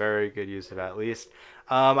 Very good use of at least.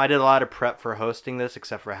 I did a lot of prep for hosting this,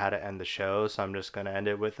 except for how to end the show, so I'm just going to end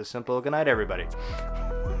it with a simple good night, everybody.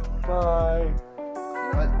 bye. You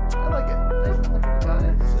know what? I like it. Nice looking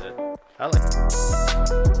guys. That's it. I like it.